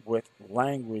 and with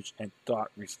language and thought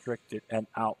restricted and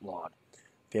outlawed.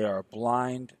 They are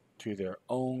blind to their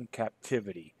own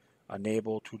captivity,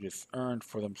 unable to discern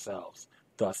for themselves.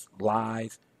 Thus,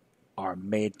 lies are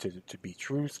made to be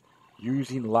truths,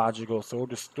 using logical so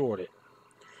distorted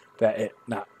that it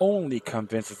not only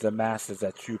convinces the masses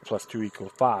that 2 plus 2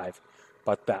 equals 5,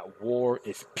 but that war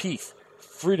is peace,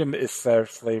 freedom is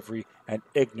slavery, and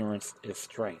ignorance is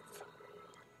strength.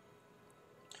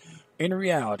 In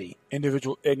reality,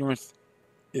 individual ignorance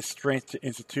is strength to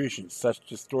institutions. Such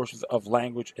distortions of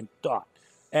language and thought,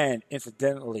 and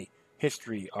incidentally,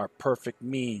 history, are perfect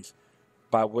means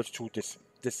by which to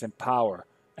disempower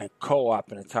and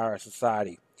co-opt an entire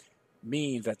society.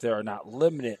 Means that they are not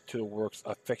limited to the works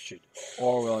of fiction.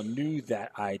 Orwell knew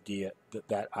that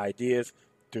ideas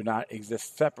do not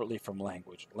exist separately from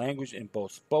language. Language in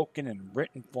both spoken and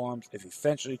written forms is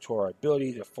essential to our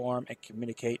ability to form and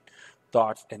communicate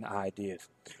thoughts and ideas.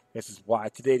 This is why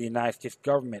today the United States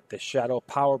government, the shadow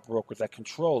power brokers that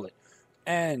control it,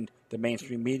 and the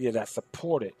mainstream media that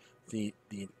support it, the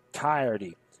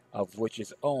entirety of which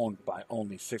is owned by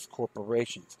only 6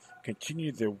 corporations,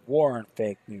 continue their war on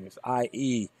fake news,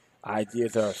 i.e.,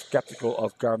 ideas that are skeptical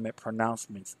of government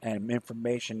pronouncements and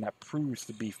information that proves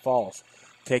to be false,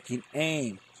 taking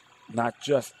aim not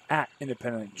just at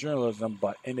independent journalism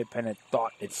but independent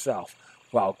thought itself,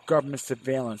 while government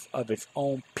surveillance of its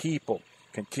own people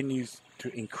continues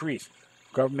to increase.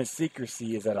 Government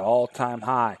secrecy is at an all-time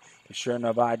high. The sharing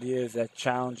of ideas that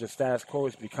challenge the status quo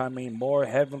is becoming more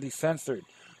heavily censored.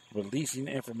 Releasing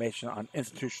information on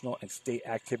institutional and state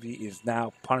activity is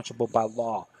now punishable by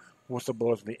law.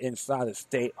 Whistleblowers from the inside the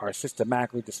state are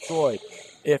systematically destroyed.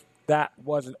 If that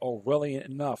wasn't Orwellian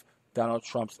enough, Donald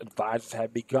Trump's advisors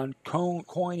have begun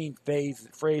coining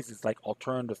phrases like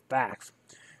alternative facts,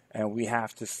 and we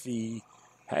have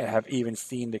even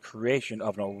seen the creation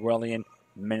of an Orwellian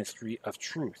Ministry of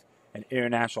Truth, an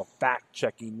international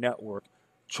fact-checking network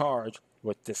charged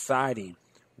with deciding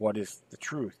what is the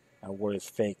truth and what is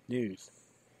fake news.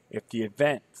 If the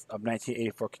events of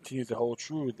 1984 continue to hold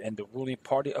true and the ruling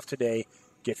party of today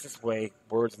gets its way,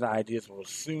 words and ideas will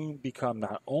soon become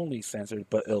not only censored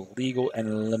but illegal and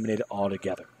eliminated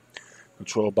altogether.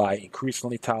 Controlled by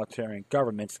increasingly totalitarian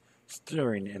governments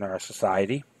steering in our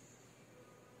society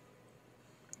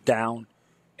down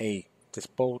a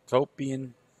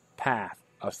dystopian path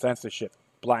of censorship,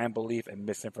 blind belief, and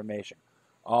misinformation,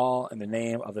 all in the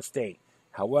name of the state.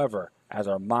 However, as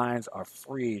our minds are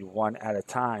freed one at a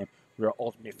time, we will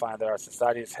ultimately find that our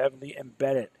society is heavily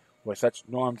embedded with such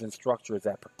norms and structures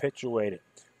that perpetuate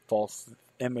false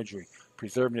imagery,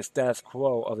 preserving the status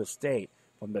quo of the state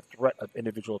from the threat of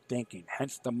individual thinking.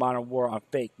 Hence the modern war on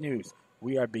fake news.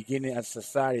 We are beginning as a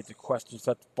society to question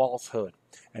such falsehood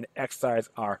and exercise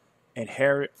our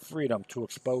inherent freedom to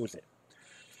expose it.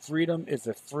 Freedom is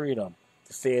the freedom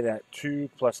to say that 2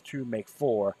 plus 2 make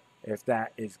 4. If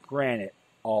that is granted,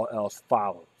 all else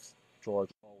follows.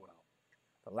 George Orwell.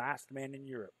 The Last Man in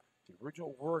Europe. The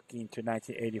original working to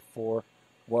 1984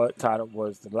 title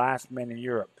was The Last Man in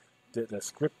Europe. The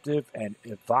descriptive and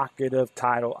evocative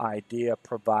title idea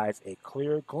provides a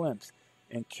clear glimpse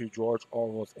into George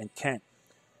Orwell's intent.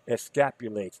 It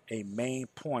scapulates a main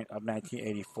point of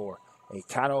 1984, a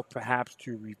title perhaps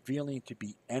too revealing to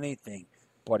be anything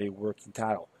but a working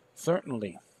title.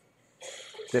 Certainly,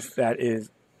 that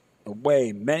is the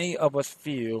way many of us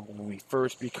feel when we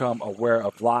first become aware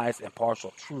of lies and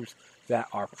partial truths that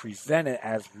are presented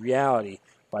as reality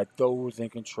by those in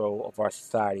control of our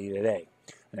society today,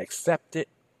 and accept it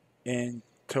in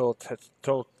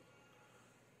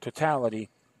totality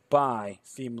by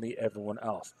seemingly everyone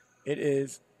else. It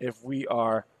is if we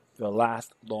are the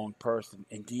last lone person.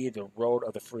 Indeed, the road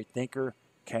of the free thinker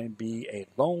can be a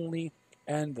lonely,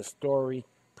 and the story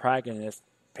protagonist,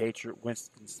 Patriot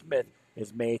Winston Smith,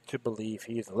 is made to believe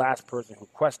he is the last person who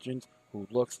questions, who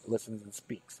looks, listens, and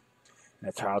speaks. In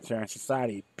a totalitarian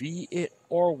society, be it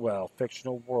Orwell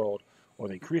fictional world or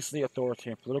the increasingly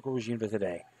authoritarian political regime of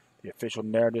today, the official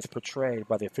narratives portrayed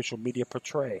by the official media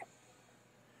portray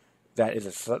that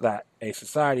a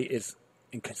society is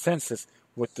in consensus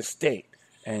with the state,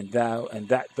 and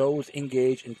that those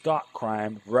engaged in thought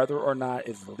crime, whether or not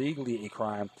it's legally a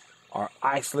crime, are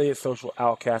isolated social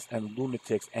outcasts and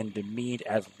lunatics and demeaned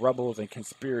as rebels and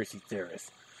conspiracy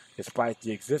theorists, despite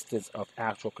the existence of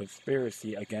actual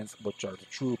conspiracy against which are the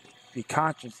true, the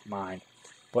conscious mind,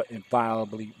 but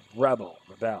inviolably rebel.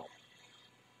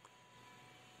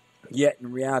 Yet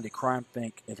in reality, crime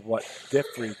think is what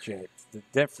differentiates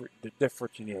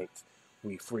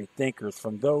we free thinkers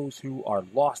from those who are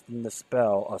lost in the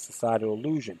spell of societal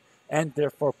illusion and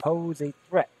therefore pose a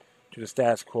threat to the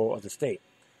status quo of the state.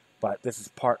 But this is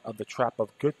part of the trap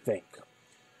of good think.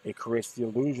 It creates the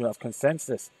illusion of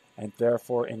consensus and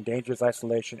therefore endangers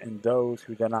isolation in those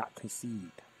who do not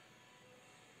concede.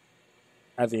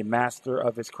 As a master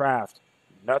of his craft,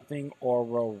 nothing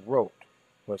Orwell wrote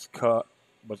was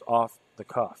off the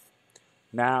cuff.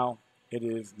 Now, it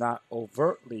is not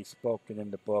overtly spoken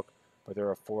in the book, but there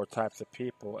are four types of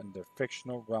people in the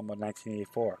fictional realm of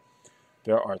 1984.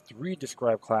 There are three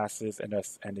described classes and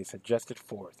a suggested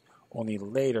fourth. Only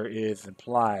later it is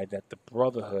implied that the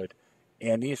Brotherhood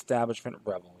and the establishment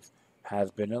rebels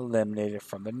has been eliminated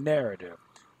from the narrative,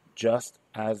 just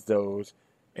as those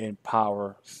in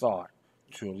power sought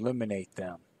to eliminate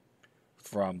them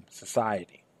from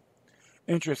society.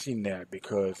 Interesting there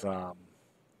because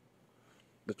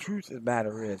the truth of the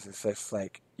matter is, it's just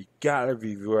like you gotta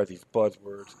review these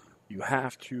buzzwords. You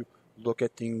have to look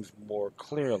at things more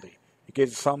clearly.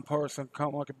 Because some person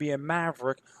could be a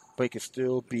maverick, but he could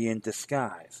still be in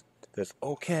disguise. It's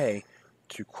okay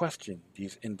to question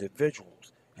these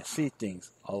individuals and see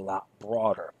things a lot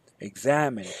broader,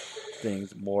 examine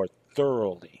things more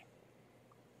thoroughly.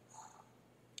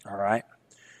 All right?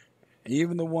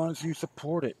 Even the ones who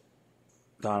supported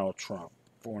Donald Trump,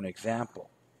 for an example,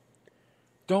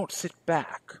 don't sit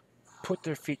back. Put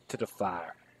their feet to the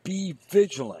fire. Be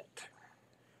vigilant.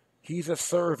 He's a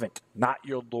servant, not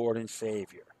your Lord and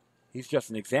Savior. He's just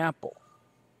an example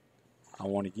I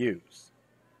want to use.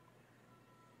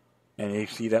 And you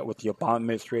see that with the Obama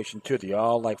administration too. They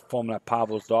all like foaming at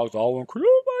Pablo's dogs, all in,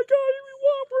 oh my God,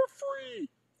 we're free.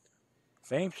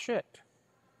 Same shit.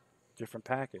 Different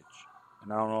package.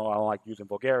 And I don't like using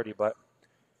vulgarity, but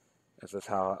this is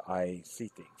how I see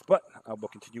things. But I will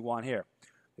continue on here.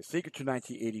 The secret to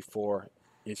 1984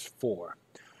 is 4.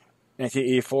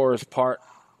 1984 is part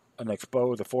and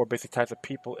expose the 4 basic types of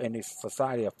people in a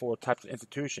society of 4 types of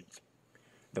institutions.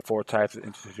 The 4 types of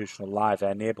institutional lies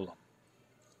that enable them.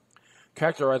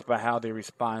 Characterized by how they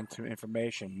respond to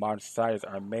information, modern societies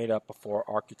are made up of 4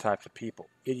 archetypes of people: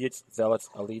 idiots, zealots,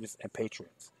 elitists, and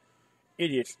patriots.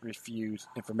 Idiots refuse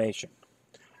information.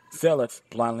 Zealots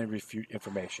blindly refute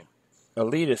information.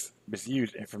 Elitists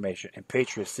misuse information, and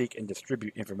patriots seek and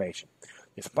distribute information,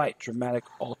 despite dramatic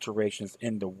alterations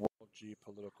in the world's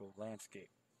geopolitical landscape,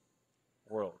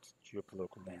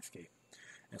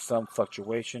 and some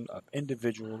fluctuation of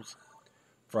individuals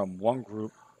from one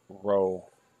group row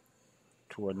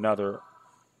to another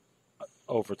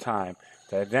over time.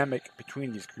 The dynamic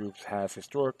between these groups has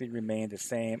historically remained the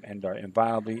same and are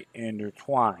inviolably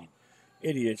intertwined.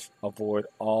 Idiots avoid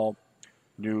all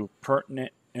new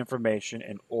pertinent information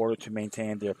in order to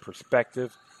maintain their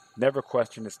perspective, never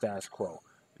question the status quo.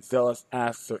 Zealots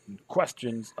ask certain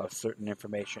questions of certain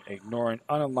information, ignoring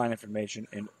unaligned information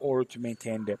in order to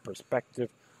maintain their perspective,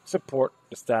 support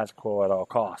the status quo at all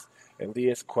costs.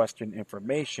 Elitists question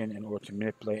information in order to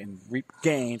manipulate and reap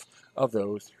gains of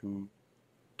those who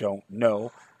don't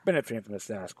know, benefiting from the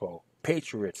status quo.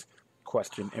 Patriots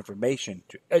question information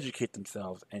to educate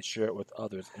themselves and share it with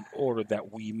others in order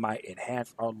that we might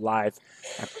enhance our lives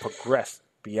and progress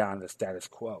beyond the status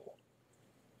quo.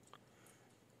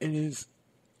 It is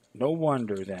no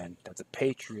wonder, then, that the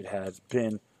patriot has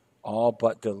been all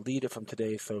but deleted from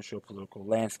today's socio-political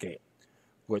landscape,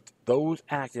 with those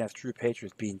acting as true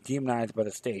patriots being demonized by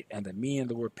the state and the meaning of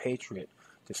the word patriot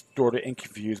distorted and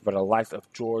confused by the likes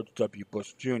of George W.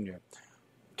 Bush Jr.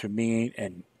 to mean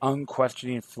an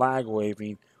unquestioning flag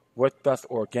waving with us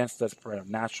or against us spread of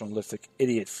nationalistic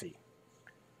idiocy.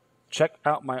 Check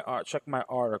my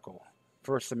article,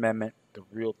 First Amendment, the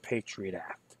Real Patriot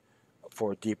Act,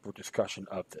 for a deeper discussion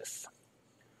of this.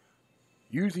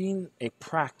 Using a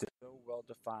practice so well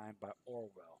defined by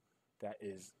Orwell that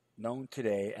is known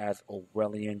today as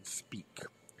Orwellian speak.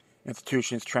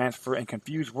 Institutions transfer and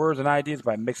confuse words and ideas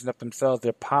by mixing up themselves,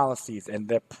 their policies, and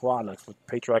their products with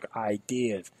patriotic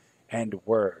ideas and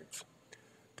words.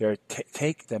 They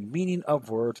take the meaning of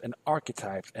words and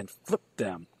archetypes and flip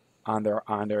them on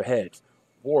their heads.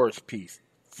 War is peace,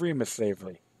 freedom is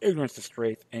slavery, ignorance is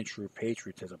strength, and true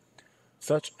patriotism,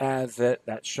 such as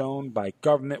that shown by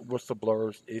government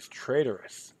whistleblowers, is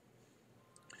traitorous.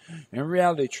 In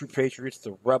reality, true patriots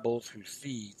are rebels who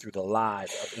see through the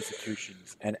lies of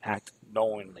institutions and act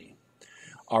knowingly.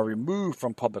 are removed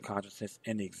from public consciousness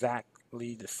in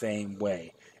exactly the same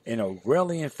way. In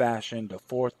Orwellian fashion, the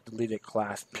fourth deleted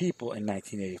class people in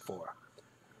 1984.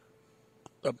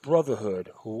 The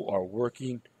Brotherhood, who are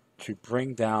working to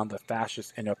bring down the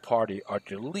fascist inner party, are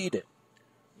deleted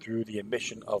through the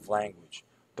omission of language.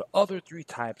 The other three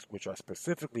types, which are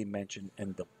specifically mentioned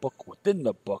in the book within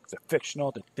the book, the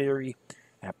fictional, the theory,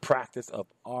 and practice of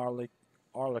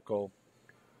oligarchical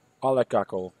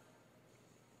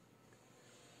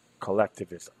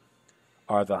collectivism,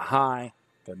 are the high,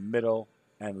 the middle,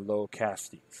 and low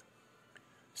castes.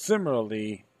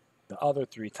 Similarly, the other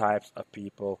three types of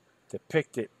people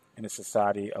depicted in the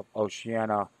society of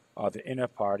Oceania are the inner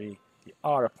party, the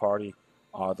outer party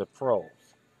are the proles.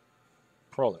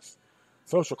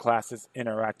 Social classes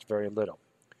interact very little.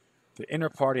 The inner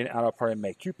party and outer party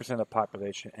make 2% of the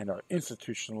population and are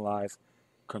institutionalized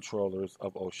controllers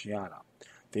of Oceania.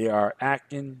 They are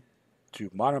acting to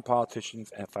modern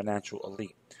politicians and financial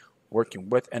elite, working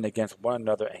with and against one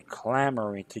another and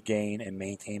clamoring to gain and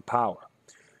maintain power.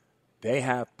 They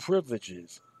have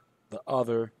privileges the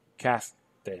other castes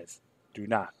do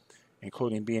not,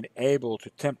 including being able to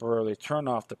temporarily turn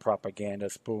off the propaganda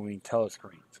spewing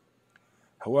telescreens.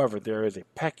 However, there is a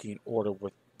pecking order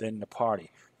within the party.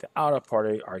 The outer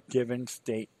party are given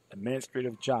state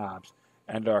administrative jobs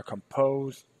and are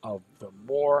composed of the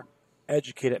more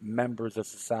educated members of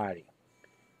society.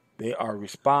 They are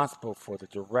responsible for the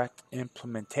direct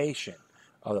implementation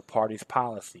of the party's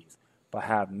policies, but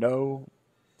have no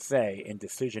say in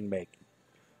decision making.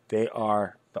 They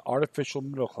are the artificial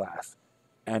middle class,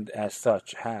 and as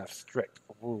such have strict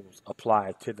rules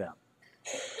applied to them.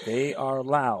 They are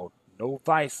allowed no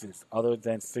vices other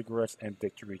than cigarettes and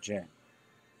Victory Gin,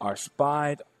 are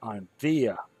spied on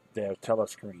via their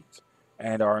telescreens,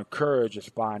 and are encouraged to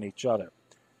spy on each other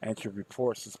and to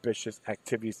report suspicious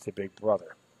activities to Big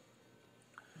Brother.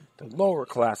 The lower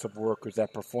class of workers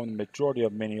that perform the majority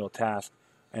of menial tasks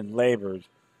and labors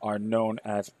are known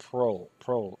as proles.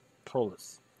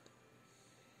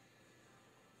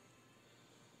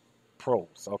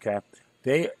 Okay?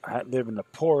 They live in the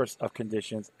poorest of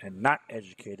conditions and not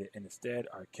educated, and instead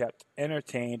are kept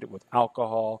entertained with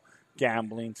alcohol,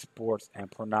 gambling, sports, and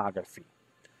pornography,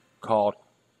 called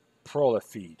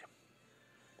prolifeed,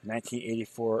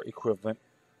 1984 equivalent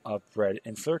of bread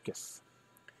and circus.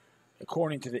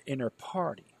 According to the inner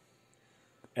party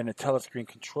and the telescreen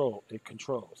it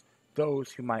controls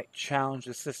those who might challenge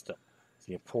the system.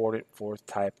 The important fourth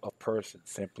type of person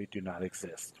simply do not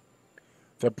exist.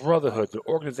 The Brotherhood, the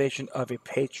organization of a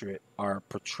patriot, are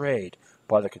portrayed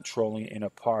by the controlling inner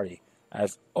party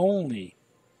as only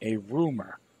a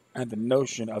rumor, and the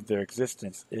notion of their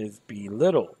existence is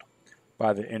belittled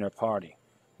by the inner party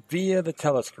via the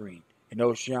telescreen. In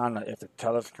Oceania, if the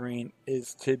telescreen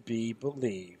is to be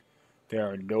believed, there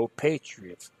are no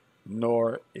patriots,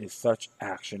 nor is such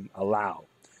action allowed.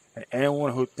 And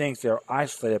anyone who thinks they are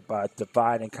isolated by a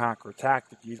divide and conquer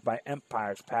tactic used by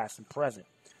empires past and present.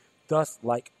 Thus,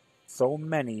 like so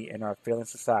many in our failing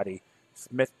society,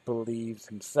 Smith believes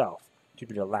himself to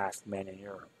be the last man in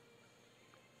Europe.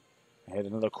 I had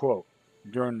another quote.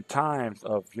 During the times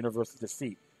of universal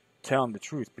deceit, telling the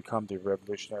truth becomes a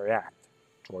revolutionary act.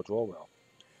 George Orwell.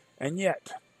 And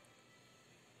yet,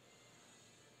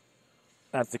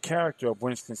 as the character of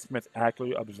Winston Smith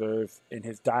accurately observes in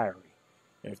his diary,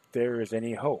 if there is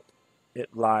any hope,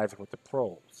 it lies with the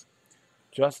proles.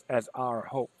 Just as our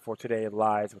hope for today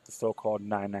lies with the so-called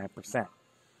 99%.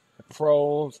 The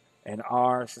proles in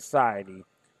our society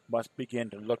must begin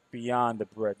to look beyond the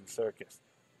bread and circus,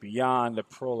 beyond the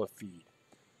prolifeed,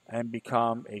 and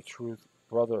become a true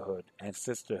brotherhood and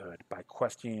sisterhood by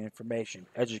questioning information,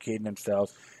 educating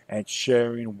themselves, and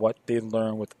sharing what they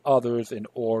learn with others in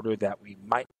order that we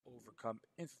might overcome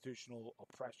institutional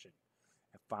oppression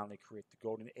and finally create the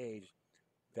golden age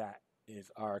that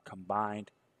is our combined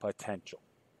potential.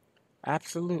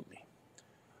 Absolutely.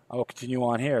 I will continue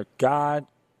on here. God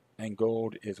and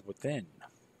gold is within.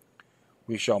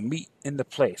 We shall meet in the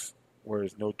place where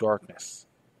is no darkness.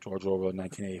 George Orwell,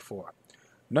 1984.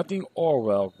 Nothing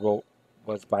Orwell wrote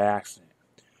was by accident.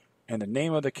 And the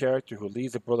name of the character who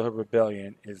leads the Brotherhood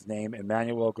Rebellion is named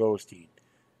Emmanuel Goldstein,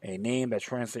 a name that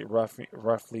translates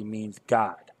roughly means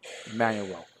God,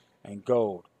 Emmanuel, and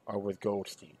gold are with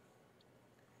Goldstein.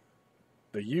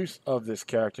 The use of this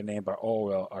character name by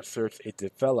Orwell asserts a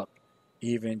developed,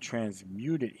 even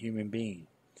transmuted human being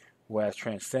who has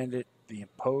transcended the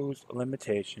imposed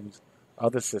limitations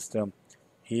of the system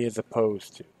he is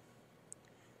opposed to,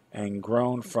 and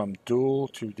grown from dual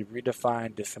to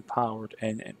redefined, disempowered,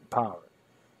 and empowered.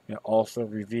 It also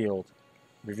reveals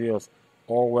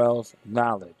Orwell's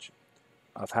knowledge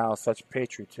of how such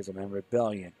patriotism and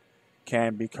rebellion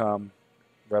can become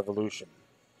revolution.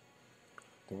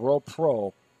 The word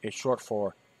pro is short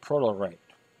for proletariat,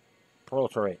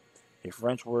 a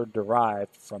French word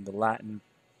derived from the Latin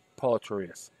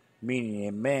proletarius, meaning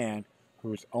a man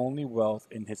whose only wealth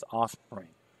is his offspring,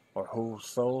 or whose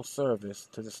sole service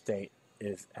to the state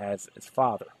is as its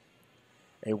father.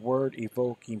 A word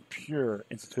evoking pure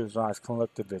institutionalized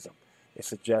collectivism. It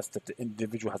suggests that the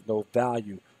individual has no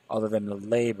value other than the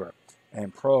labor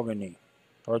and progeny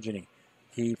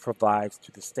he provides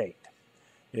to the state.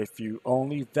 If you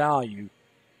only value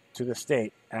to the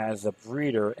state as a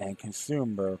breeder and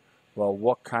consumer, well,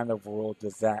 what kind of world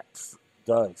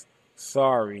does?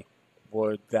 Sorry,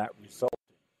 would that result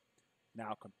in?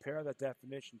 Now compare the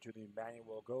definition to the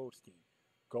Emmanuel Goldstein.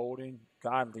 Golden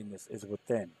godliness is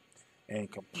within. And in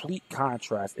complete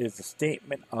contrast is the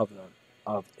statement of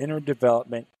inner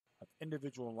development, of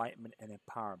individual enlightenment and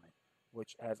empowerment,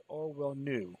 which, as Orwell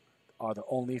knew, are the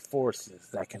only forces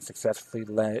that can successfully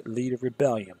lead a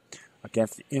rebellion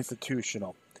against the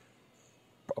institutional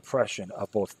oppression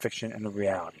of both fiction and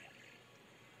reality.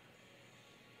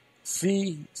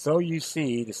 So you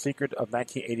see, the secret of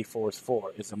 1984's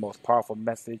 4 is the most powerful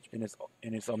message in its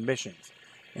omissions,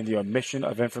 in the omission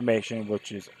of information,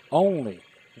 which is only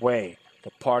way the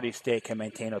party state can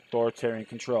maintain authoritarian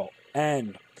control,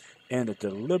 and in the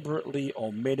deliberately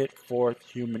omitted fourth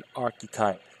human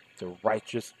archetype, the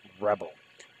righteous rebel,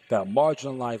 the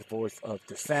marginalized voice of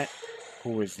dissent,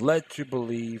 who is led to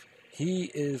believe he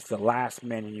is the last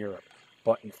man in Europe,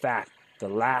 but in fact, the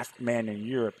last man in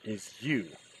Europe is you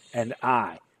and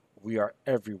I. We are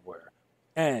everywhere,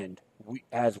 and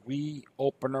as we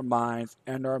open our minds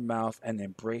and our mouths and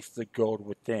embrace the gold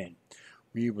within,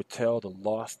 we would tell the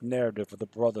lost narrative of the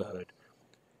brotherhood,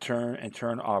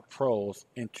 turn our pros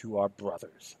into our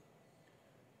brothers.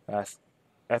 That's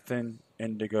Ethan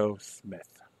Indigo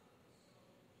Smith.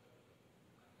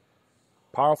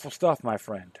 Powerful stuff, my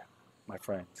friends.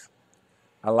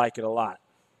 I like it a lot.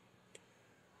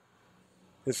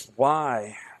 This is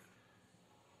why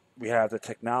we have the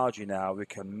technology now. We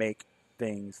can make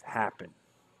things happen.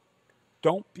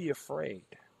 Don't be afraid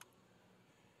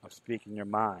of speaking your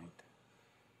mind.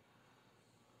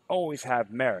 Always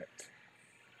have merit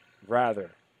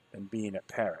rather than being a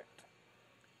parrot.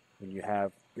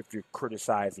 If you're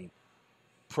criticizing,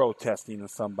 protesting on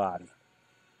somebody,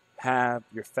 have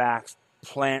your facts,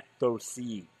 plant those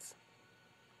seeds.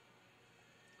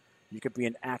 You could be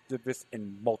an activist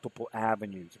in multiple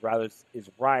avenues, rather is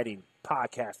writing,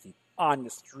 podcasting, on the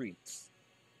streets.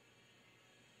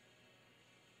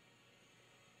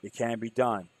 It can be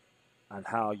done on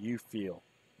how you feel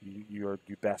you're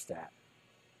best at.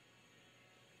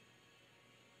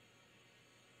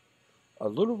 A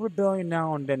little rebellion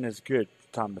now and then is good,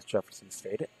 Thomas Jefferson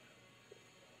stated.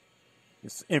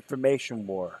 This information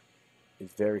war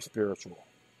is very spiritual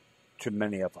to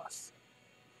many of us.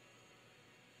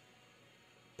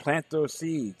 Plant those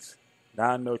seeds,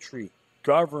 not no tree.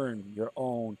 Govern your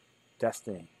own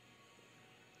destiny.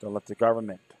 Don't let the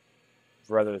government,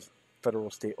 whether it's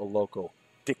federal, state, or local,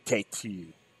 dictate to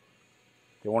you.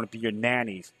 They want to be your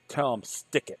nannies. Tell them,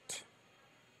 stick it.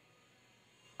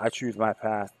 I choose my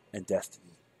path and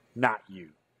destiny, not you.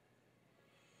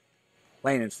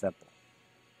 Plain and simple.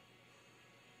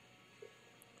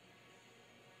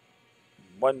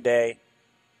 One day,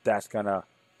 that's going to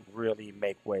really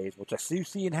make waves, which I see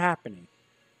it happening.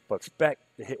 But expect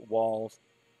to hit walls,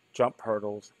 jump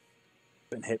hurdles,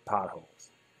 and hit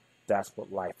potholes. That's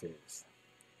what life is.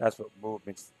 That's what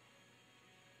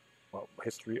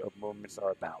history of movements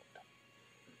are about.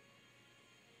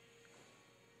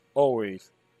 Always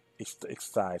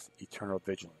exercise eternal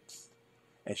vigilance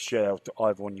and share that with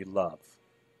everyone you love.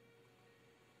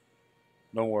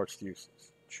 No more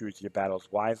excuses. Choose your battles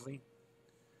wisely.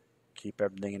 Keep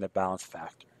everything in a balance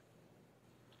factor.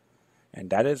 And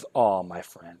that is all, my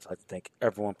friends. I thank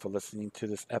everyone for listening to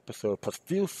this episode. Plus,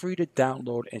 feel free to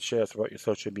download and share us throughout your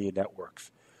social media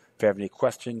networks. If you have any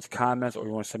questions, comments, or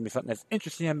you want to send me something that's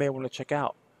interesting I may want to check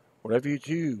out, whatever you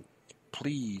do,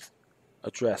 please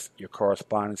address your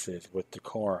correspondences with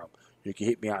decorum. You can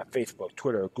hit me on Facebook,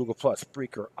 Twitter, Google+,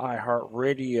 Spreaker,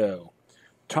 iHeartRadio,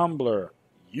 Tumblr,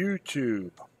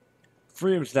 YouTube,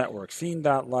 Freedoms Network,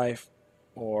 Scene.life,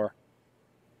 or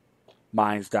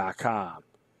Minds.com.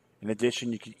 In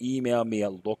addition, you can email me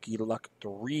at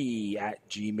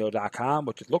LokiLuck3@gmail.com,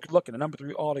 which is LokiLuck and the number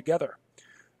 3 altogether.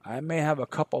 I may have a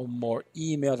couple more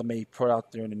emails I may put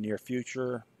out there in the near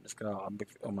future. I'm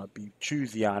going to be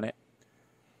choosy on it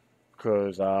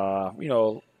because,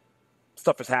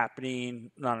 stuff is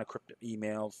happening, non-encrypted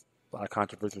emails, a lot of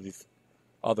controversies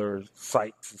other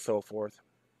sites and so forth,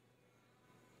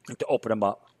 and to open them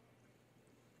up.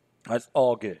 That's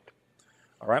all good.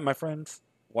 All right, my friends.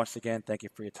 Once again, thank you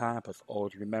for your time. Plus,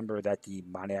 always remember that the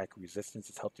demoniac resistance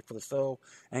is healthy for the soul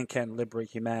and can liberate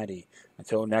humanity.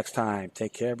 Until next time,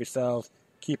 take care of yourselves,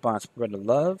 keep on spreading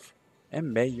love,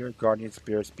 and may your guardian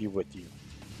spirits be with you.